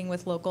communicating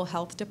with local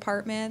health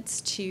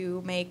departments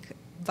to make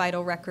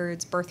vital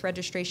records birth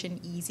registration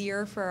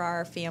easier for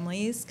our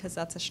families, because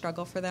that's a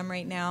struggle for them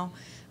right now.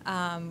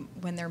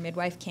 When their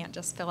midwife can't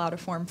just fill out a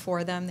form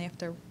for them, they have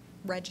to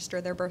register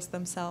their births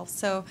themselves.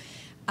 So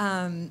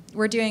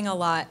we're doing a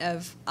lot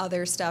of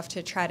other stuff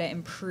to try to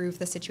improve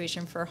the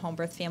situation for home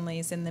birth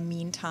families in the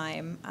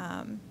meantime,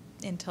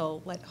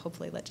 until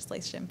hopefully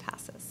legislation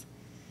passes.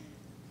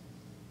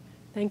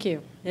 Thank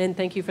you, and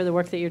thank you for the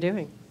work that you're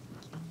doing.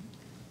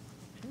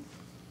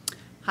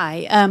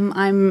 Hi,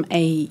 I'm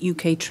a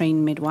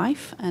UK-trained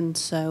midwife, and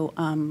so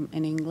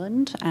in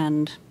England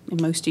and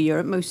in most of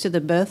Europe, most of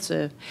the births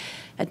are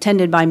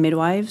attended by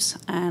midwives,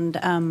 and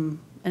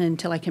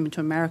until I came into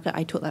America,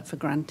 I took that for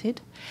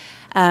granted.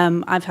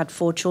 I've had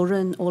 4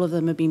 children. All of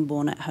them have been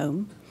born at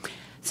home.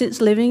 Since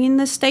living in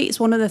the States,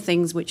 one of the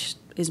things which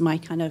is my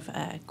kind of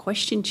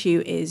question to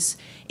you is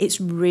it's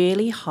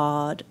really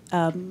hard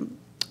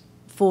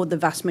for the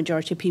vast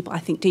majority of people, I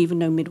think, to even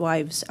know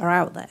midwives are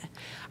out there.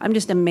 I'm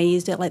just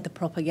amazed at the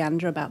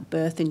propaganda about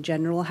birth in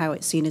general, how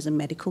it's seen as a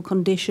medical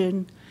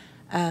condition,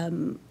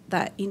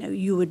 that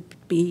you would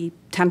be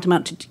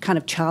tantamount to kind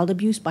of child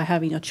abuse by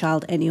having your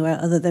child anywhere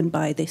other than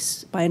by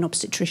an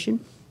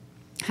obstetrician.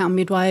 How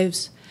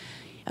midwives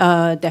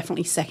are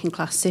definitely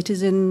second-class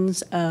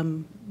citizens,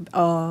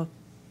 are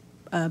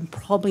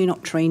probably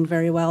not trained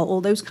very well,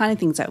 all those kind of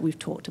things that we've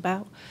talked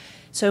about.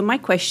 So my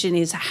question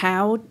is,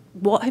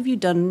 what have you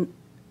done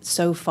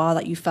so far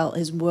that you felt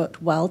has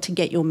worked well to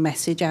get your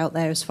message out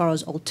there as far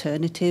as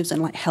alternatives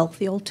and like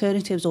healthy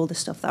alternatives, all the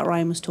stuff that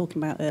Ryan was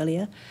talking about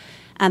earlier?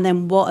 And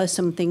then what are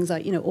some things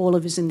that, you know, all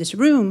of us in this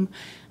room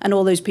and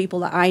all those people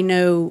that I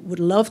know would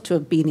love to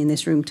have been in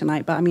this room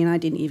tonight, but I mean, I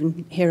didn't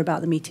even hear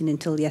about the meeting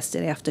until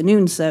yesterday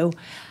afternoon. So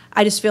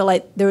I just feel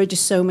like there are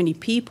just so many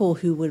people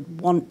who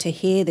would want to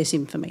hear this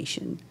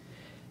information.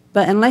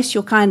 But unless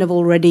you're kind of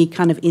already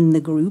kind of in the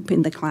group,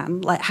 in the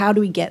clan, like how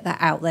do we get that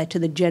out there to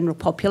the general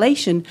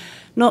population?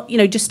 Not, you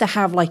know, just to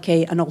have like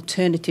an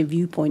alternative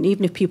viewpoint,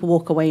 even if people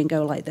walk away and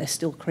go like they're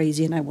still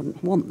crazy and I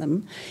wouldn't want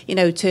them, you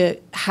know,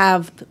 to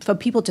have, for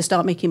people to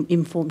start making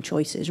informed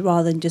choices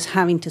rather than just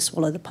having to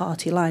swallow the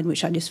party line,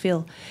 which I just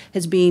feel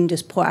has been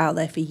just put out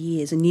there for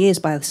years and years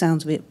by the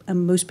sounds of it.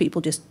 And most people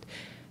just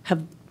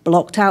have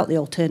blocked out the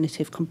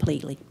alternative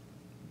completely.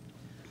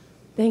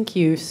 Thank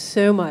you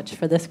so much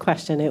for this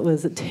question. It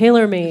was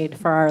tailor-made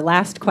for our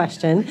last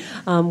question,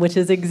 which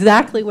is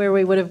exactly where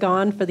we would have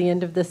gone for the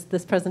end of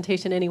this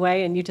presentation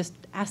anyway, and you just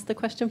asked the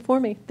question for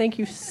me. Thank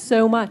you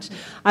so much.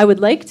 I would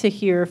like to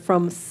hear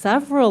from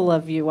several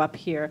of you up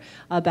here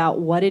about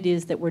what it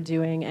is that we're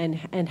doing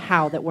and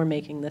how that we're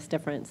making this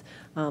difference.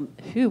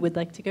 Who would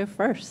like to go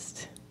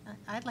first?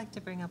 I'd like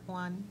to bring up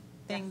one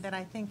thing that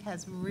I think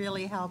has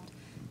really helped,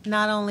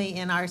 not only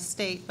in our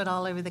state, but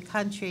all over the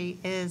country,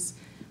 is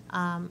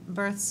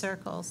birth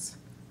circles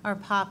are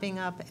popping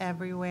up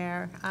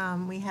everywhere.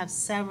 We have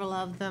several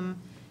of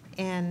them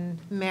in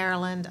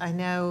Maryland. I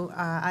know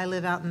I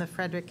live out in the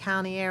Frederick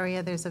County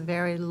area. There's a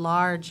very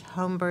large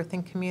home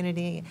birthing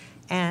community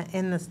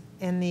in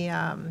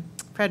the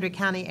Frederick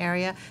County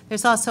area.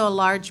 There's also a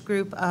large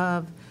group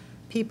of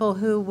people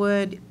who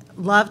would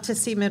love to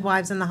see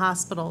midwives in the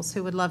hospitals,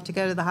 who would love to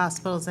go to the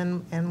hospitals,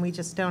 and we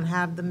just don't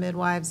have the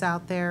midwives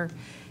out there.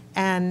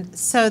 And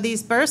so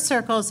these birth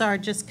circles are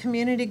just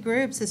community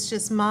groups. It's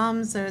just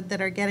moms that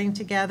are getting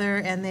together,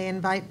 and they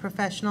invite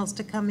professionals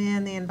to come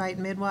in. They invite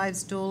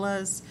midwives,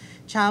 doulas,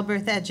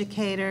 childbirth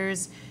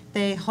educators.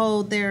 They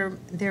hold their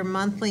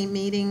monthly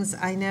meetings.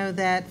 I know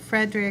that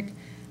Frederick,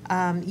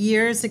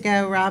 years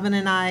ago, Robin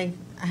and I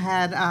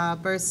had a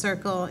birth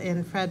circle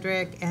in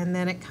Frederick, and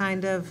then it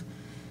kind of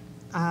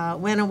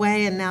went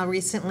away, and now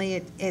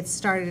recently it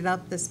started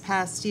up this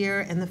past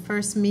year. And the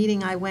first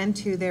meeting I went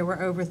to, there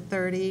were over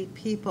 30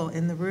 people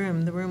in the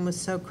room. The room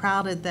was so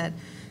crowded that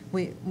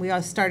we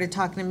all started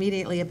talking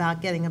immediately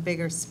about getting a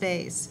bigger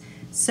space.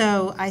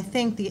 So I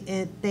think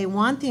they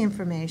want the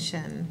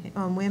information.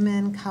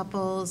 Women,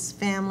 couples,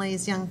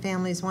 families, young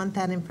families want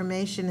that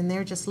information, and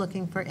they're just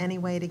looking for any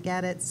way to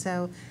get it.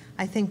 So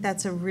I think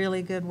that's a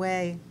really good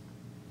way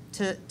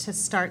to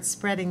start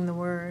spreading the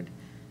word.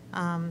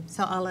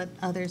 So I'll let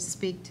others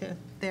speak to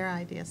their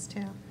ideas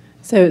too.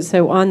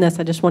 So on this,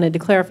 I just wanted to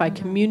clarify,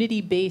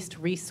 community-based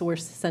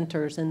resource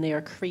centers, and they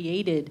are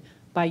created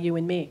by you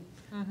and me.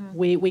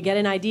 We get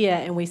an idea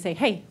and we say,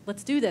 hey,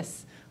 let's do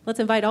this. Let's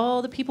invite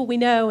all the people we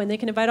know, and they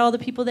can invite all the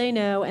people they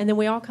know, and then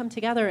we all come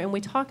together and we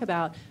talk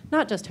about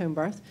not just home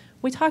birth,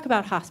 we talk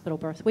about hospital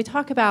birth, we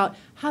talk about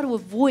how to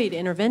avoid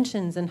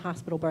interventions in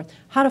hospital birth,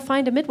 how to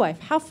find a midwife,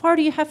 how far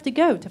do you have to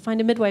go to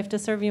find a midwife to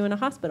serve you in a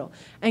hospital,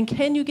 and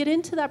can you get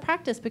into that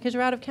practice because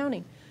you're out of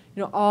county?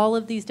 You know, all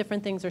of these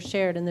different things are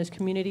shared in those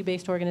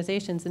community-based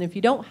organizations, and if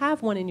you don't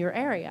have one in your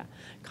area,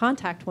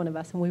 contact one of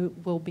us, and we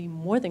will be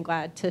more than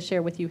glad to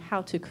share with you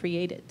how to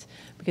create it,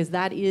 because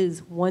that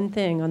is one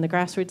thing on the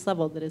grassroots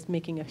level that is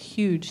making a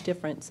huge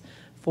difference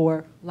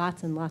for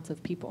lots and lots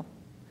of people.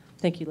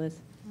 Thank you,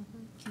 Liz.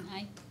 Can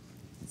I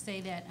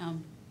say that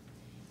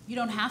you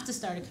don't have to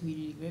start a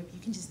community group. You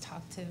can just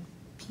talk to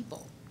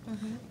people.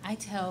 I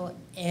tell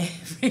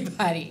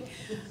everybody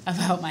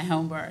about my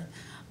home birth.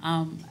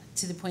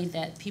 To the point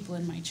that people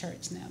in my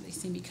church now, they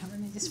see me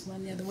coming, they just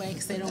run the other way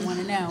because they don't want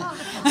to know.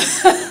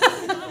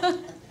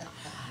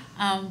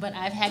 But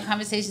I've had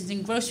conversations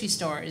in grocery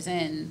stores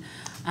and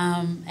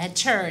at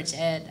church,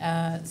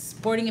 at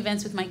sporting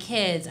events with my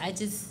kids. I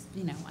just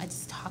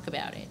talk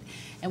about it.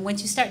 And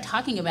once you start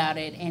talking about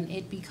it and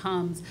it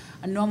becomes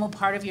a normal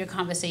part of your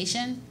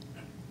conversation,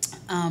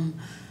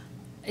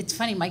 it's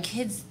funny, my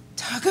kids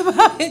talk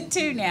about it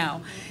too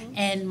now.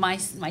 And my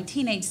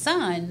teenage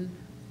son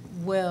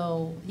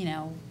will,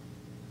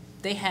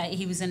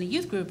 he was in a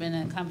youth group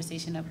and a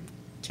conversation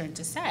turned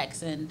to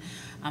sex, and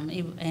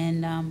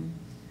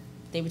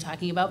they were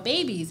talking about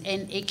babies,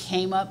 and it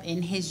came up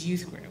in his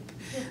youth group.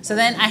 So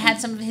then I had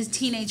some of his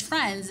teenage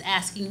friends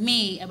asking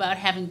me about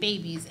having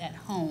babies at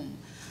home.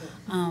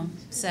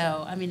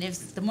 So I mean,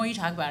 the more you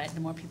talk about it,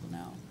 the more people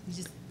know. You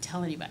just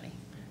tell anybody.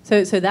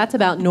 So that's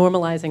about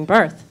normalizing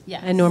birth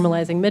and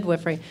normalizing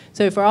midwifery.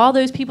 So for all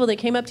those people that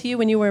came up to you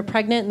when you were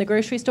pregnant in the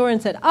grocery store and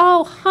said,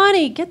 oh,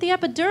 honey, get the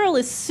epidural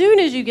as soon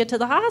as you get to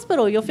the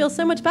hospital. You'll feel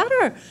so much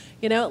better.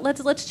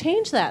 Let's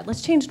change that.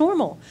 Let's change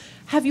normal.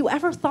 Have you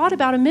ever thought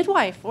about a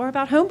midwife or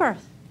about home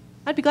birth?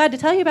 I'd be glad to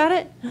tell you about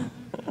it.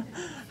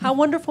 How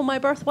wonderful my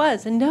birth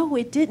was. And no,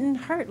 it didn't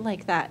hurt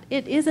like that.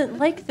 It isn't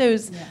like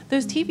those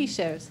TV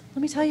shows.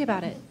 Let me tell you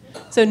about it.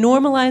 So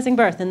normalizing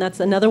birth, and that's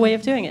another way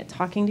of doing it,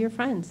 talking to your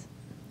friends.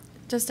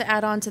 just to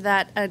add on to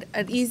that,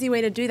 an easy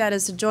way to do that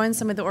is to join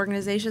some of the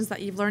organizations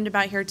that you've learned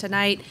about here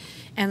tonight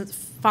and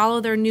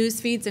follow their news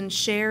feeds and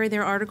share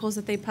their articles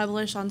that they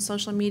publish on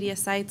social media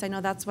sites. I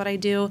know that's what I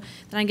do.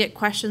 Then I get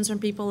questions from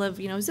people of,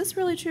 is this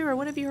really true, or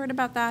what have you heard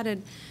about that?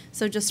 And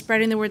so just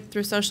spreading the word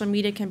through social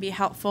media can be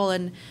helpful.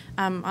 And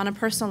on a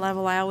personal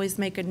level, I always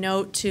make a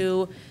note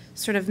to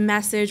sort of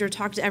message or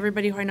talk to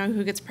everybody who I know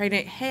who gets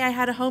pregnant. Hey, I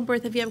had a home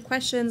birth. If you have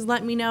questions,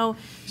 let me know.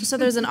 Just so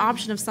there's an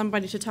option of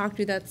somebody to talk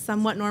to that's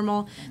somewhat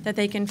normal, that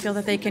they can feel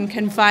that they can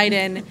confide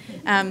in.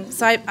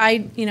 So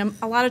I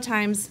a lot of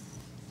times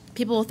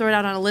people will throw it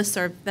out on a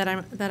listserv that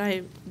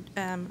I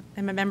am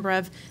a member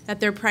of, that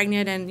they're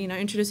pregnant and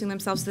introducing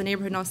themselves to the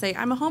neighborhood, and I'll say,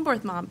 I'm a home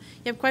birth mom.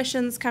 You have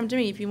questions, come to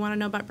me. If you want to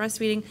know about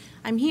breastfeeding,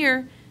 I'm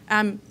here.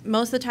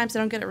 Most of the times I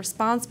don't get a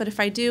response, but if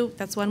I do,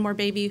 that's one more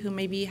baby who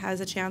maybe has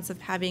a chance of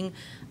having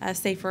a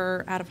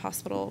safer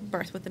out-of-hospital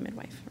birth with a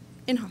midwife.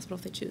 In hospital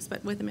if they choose,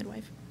 but with a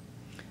midwife.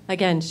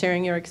 Again,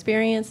 sharing your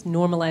experience,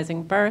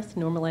 normalizing birth,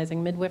 normalizing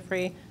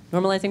midwifery,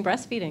 normalizing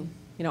breastfeeding.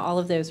 All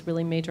of those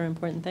really major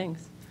important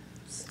things.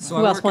 So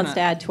who else wants to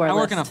add to our list?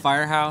 I work in a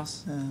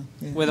firehouse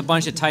with a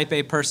bunch of type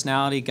A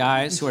personality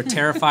guys who are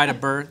terrified of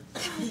birth.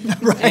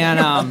 Right.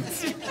 And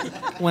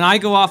when I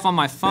go off on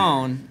my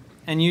phone,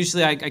 and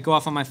usually I go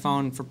off on my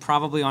phone for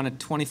probably on a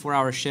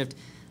 24-hour shift,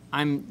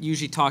 I'm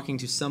usually talking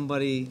to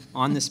somebody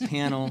on this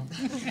panel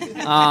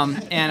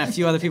and a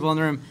few other people in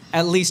the room,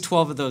 at least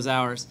 12 of those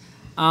hours.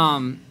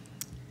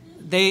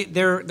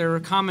 Their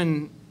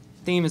common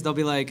theme is they'll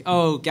be like,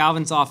 oh,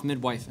 Galvan's off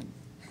midwifing.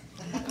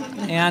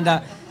 And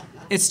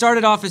it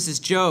started off as this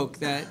joke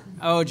that,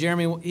 oh,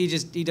 Jeremy,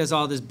 he does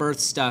all this birth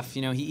stuff.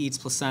 He eats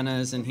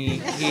placentas and he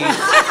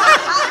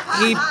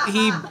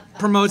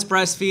promotes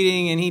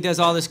breastfeeding and he does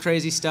all this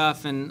crazy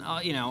stuff and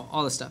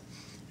all this stuff.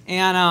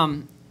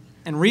 And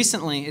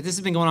recently, this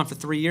has been going on for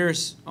 3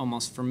 years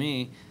almost for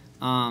me.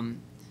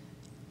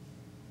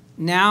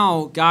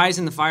 Now guys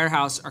in the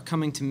firehouse are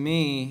coming to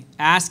me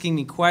asking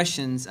me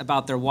questions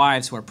about their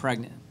wives who are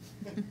pregnant.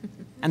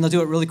 And they'll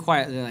do it really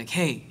quietly. They're like,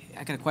 hey,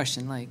 I got a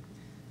question. Like,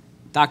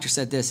 doctor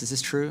said this. Is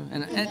this true?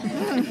 And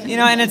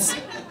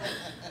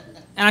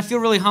I feel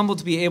really humbled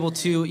to be able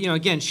to,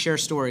 again, share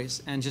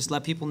stories and just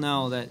let people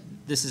know that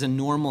this is a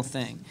normal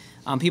thing.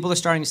 People are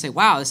starting to say,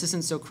 wow, this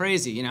isn't so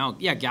crazy.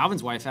 Yeah,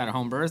 Galvan's wife had a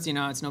home birth.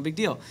 It's no big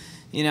deal.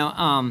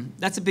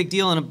 That's a big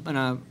deal in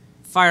a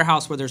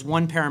firehouse where there's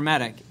one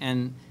paramedic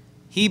and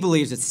he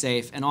believes it's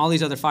safe, and all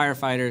these other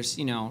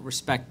firefighters,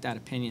 respect that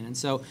opinion. And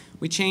so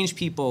we change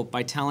people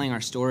by telling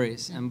our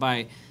stories and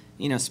by,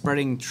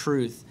 spreading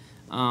truth.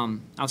 I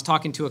was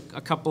talking to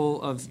a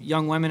couple of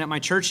young women at my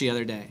church the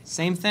other day.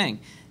 Same thing.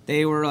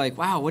 They were like,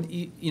 wow,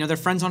 they're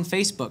friends on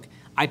Facebook.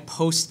 I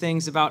post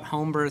things about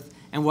home birth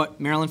and what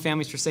Maryland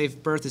Families for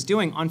Safe Birth is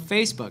doing on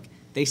Facebook.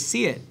 They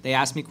see it. They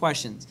ask me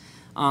questions.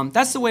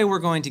 That's the way we're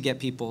going to get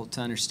people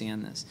to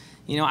understand this.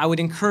 I would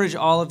encourage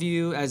all of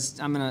you, as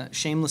I'm going to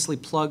shamelessly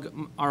plug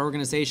our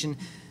organization,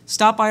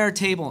 stop by our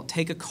table,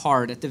 take a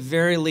card. At the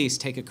very least,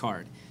 take a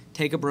card.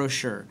 Take a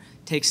brochure.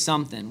 Take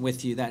something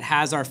with you that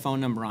has our phone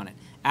number on it.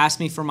 Ask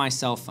me for my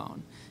cell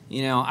phone.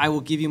 I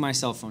will give you my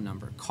cell phone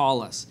number.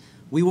 Call us.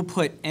 We will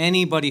put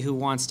anybody who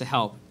wants to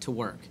help to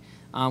work.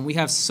 We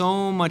have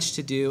so much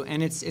to do,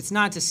 and it's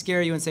not to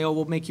scare you and say, oh,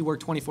 we'll make you work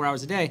 24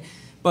 hours a day,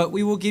 but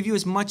we will give you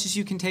as much as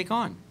you can take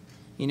on,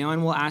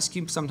 and we'll ask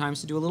you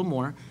sometimes to do a little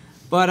more.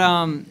 But,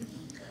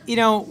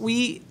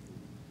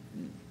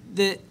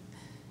 the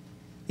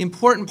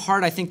important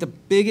part, I think the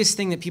biggest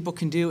thing that people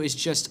can do is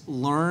just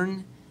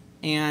learn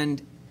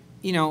and,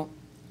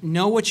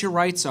 know what your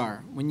rights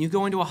are. When you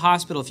go into a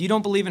hospital, if you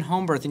don't believe in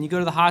home birth and you go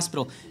to the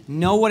hospital,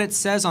 know what it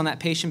says on that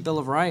patient bill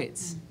of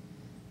rights.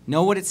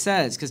 Know what it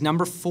says, because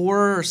number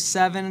 4 or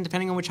 7,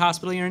 depending on which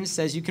hospital you're in, it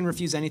says you can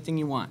refuse anything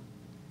you want.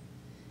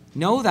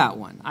 Know that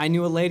one. I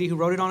knew a lady who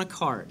wrote it on a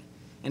card,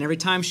 and every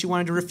time she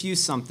wanted to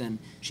refuse something,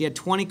 she had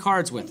 20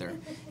 cards with her,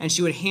 and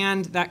she would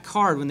hand that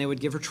card when they would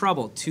give her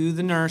trouble to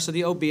the nurse or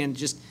the OB and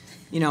just,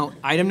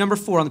 item number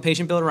 4 on the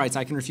patient bill of rights,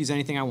 I can refuse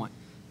anything I want.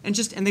 And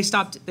they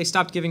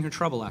stopped giving her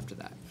trouble after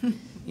that.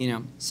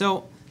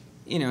 So,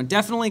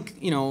 definitely,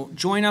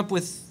 join up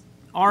with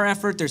our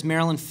effort. There's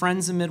Maryland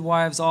Friends of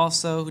Midwives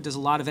also, who does a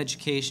lot of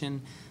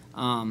education.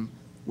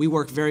 We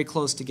work very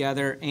close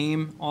together.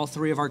 AIM, all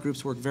 3 of our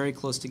groups work very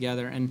close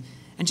together, and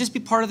just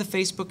be part of the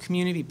Facebook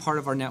community, part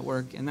of our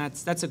network, and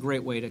that's a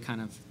great way to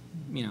kind of,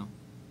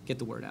 get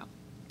the word out.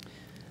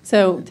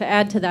 So to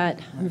add to that,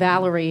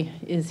 Valerie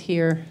is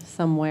here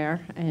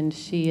somewhere, and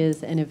she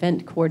is an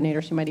event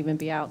coordinator. She might even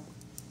be out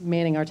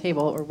manning our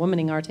table or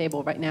womaning our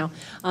table right now.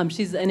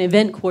 She's an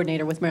event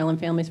coordinator with Maryland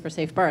Families for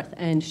Safe Birth,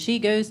 and she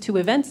goes to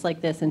events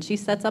like this and she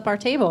sets up our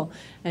table,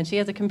 and she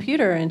has a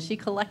computer and she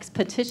collects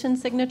petition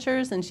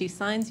signatures and she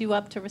signs you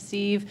up to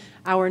receive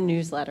our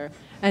newsletter.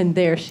 And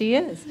there she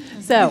is.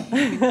 So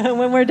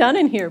when we're done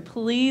in here,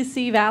 please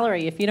see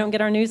Valerie. If you don't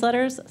get our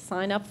newsletters,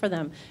 sign up for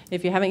them.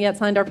 If you haven't yet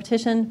signed our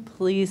petition,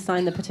 please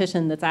sign the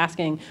petition that's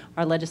asking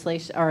our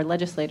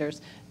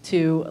legislators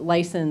to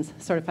license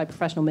certified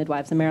professional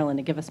midwives in Maryland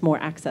to give us more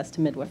access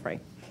to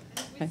midwifery.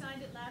 We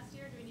signed it last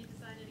year. Do we need to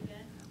sign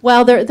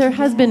Well, there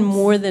has been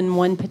more than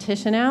one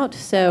petition out,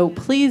 so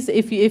please,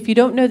 if you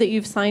don't know that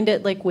you've signed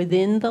it like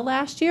within the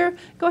last year,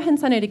 go ahead and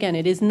sign it again.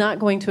 It is not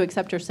going to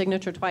accept your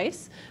signature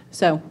twice,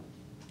 so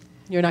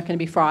you're not going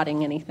to be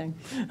frauding anything.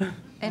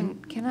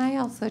 And can I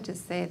also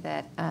just say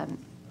that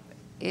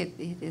it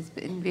has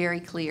been very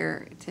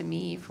clear to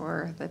me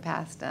for the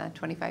past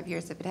 25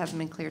 years, if it hasn't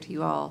been clear to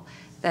you all,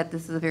 that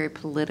this is a very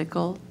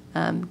political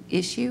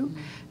issue.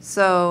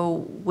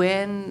 So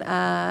when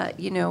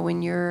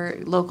when your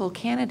local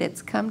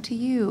candidates come to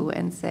you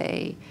and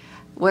say,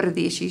 "What are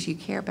the issues you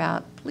care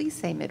about?" Please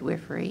say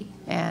midwifery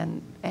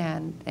and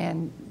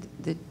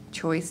the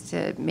choice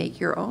to make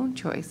your own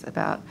choice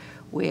about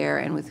where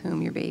and with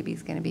whom your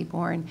baby's going to be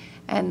born.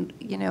 And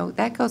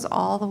that goes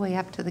all the way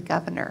up to the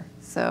governor.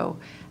 So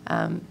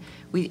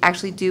we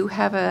actually do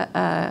have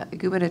a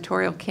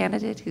gubernatorial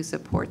candidate who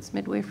supports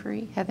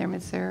midwifery, Heather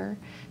Masur.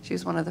 She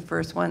was one of the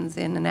first ones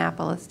in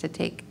Annapolis to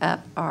take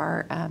up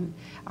our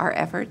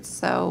efforts.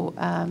 So,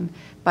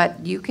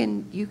 but you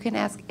can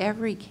ask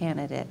every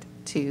candidate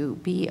to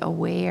be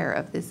aware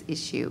of this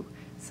issue.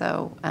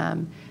 So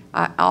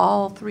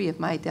all three of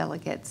my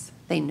delegates,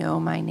 they know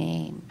my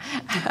name.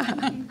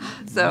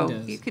 So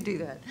you could do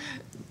that.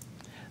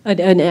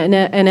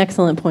 An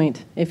excellent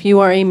point. If you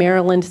are a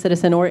Maryland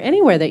citizen or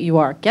anywhere that you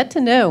are, get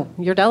to know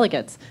your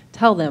delegates.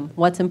 Tell them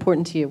what's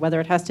important to you, whether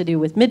it has to do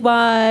with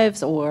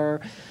midwives or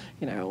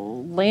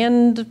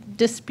land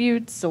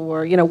disputes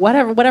or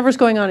whatever's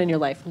going on in your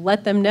life.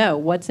 Let them know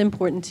what's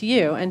important to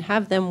you and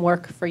have them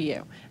work for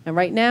you. And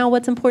right now,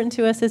 what's important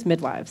to us is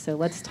midwives. So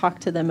let's talk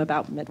to them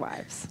about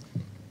midwives.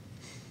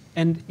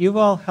 And you've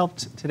all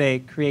helped today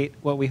create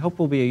what we hope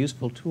will be a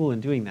useful tool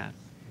in doing that.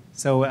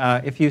 So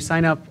if you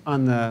sign up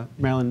on the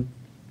Maryland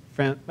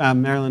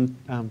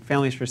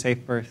Families for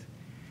Safe Birth,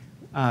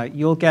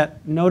 you'll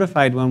get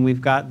notified when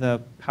we've got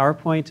the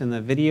PowerPoint and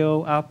the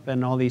video up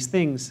and all these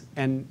things.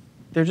 And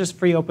they're just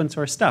free open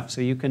source stuff.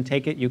 So you can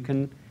take it, you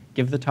can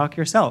give the talk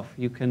yourself.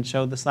 You can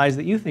show the slides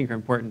that you think are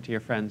important to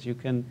your friends. You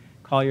can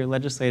call your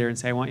legislator and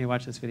say, I want you to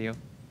watch this video.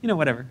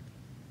 Whatever.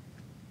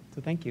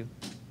 So thank you.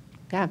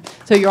 Yeah,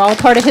 so you're all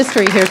part of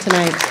history here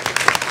tonight.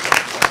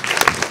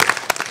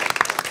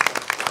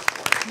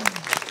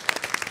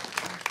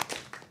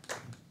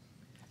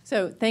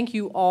 So thank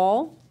you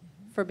all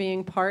for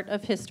being part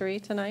of history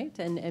tonight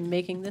and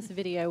making this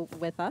video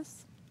with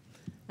us.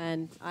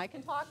 And I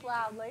can talk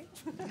loudly.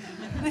 So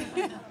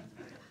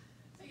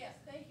yes,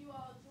 thank you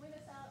all. Join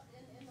us out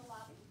in the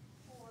lobby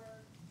for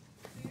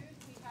food.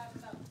 We have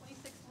about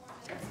 26 more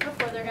minutes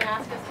before they're going to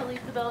ask us to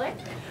leave the building.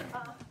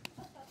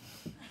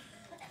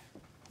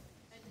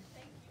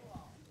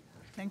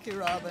 Thank you,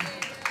 Robin.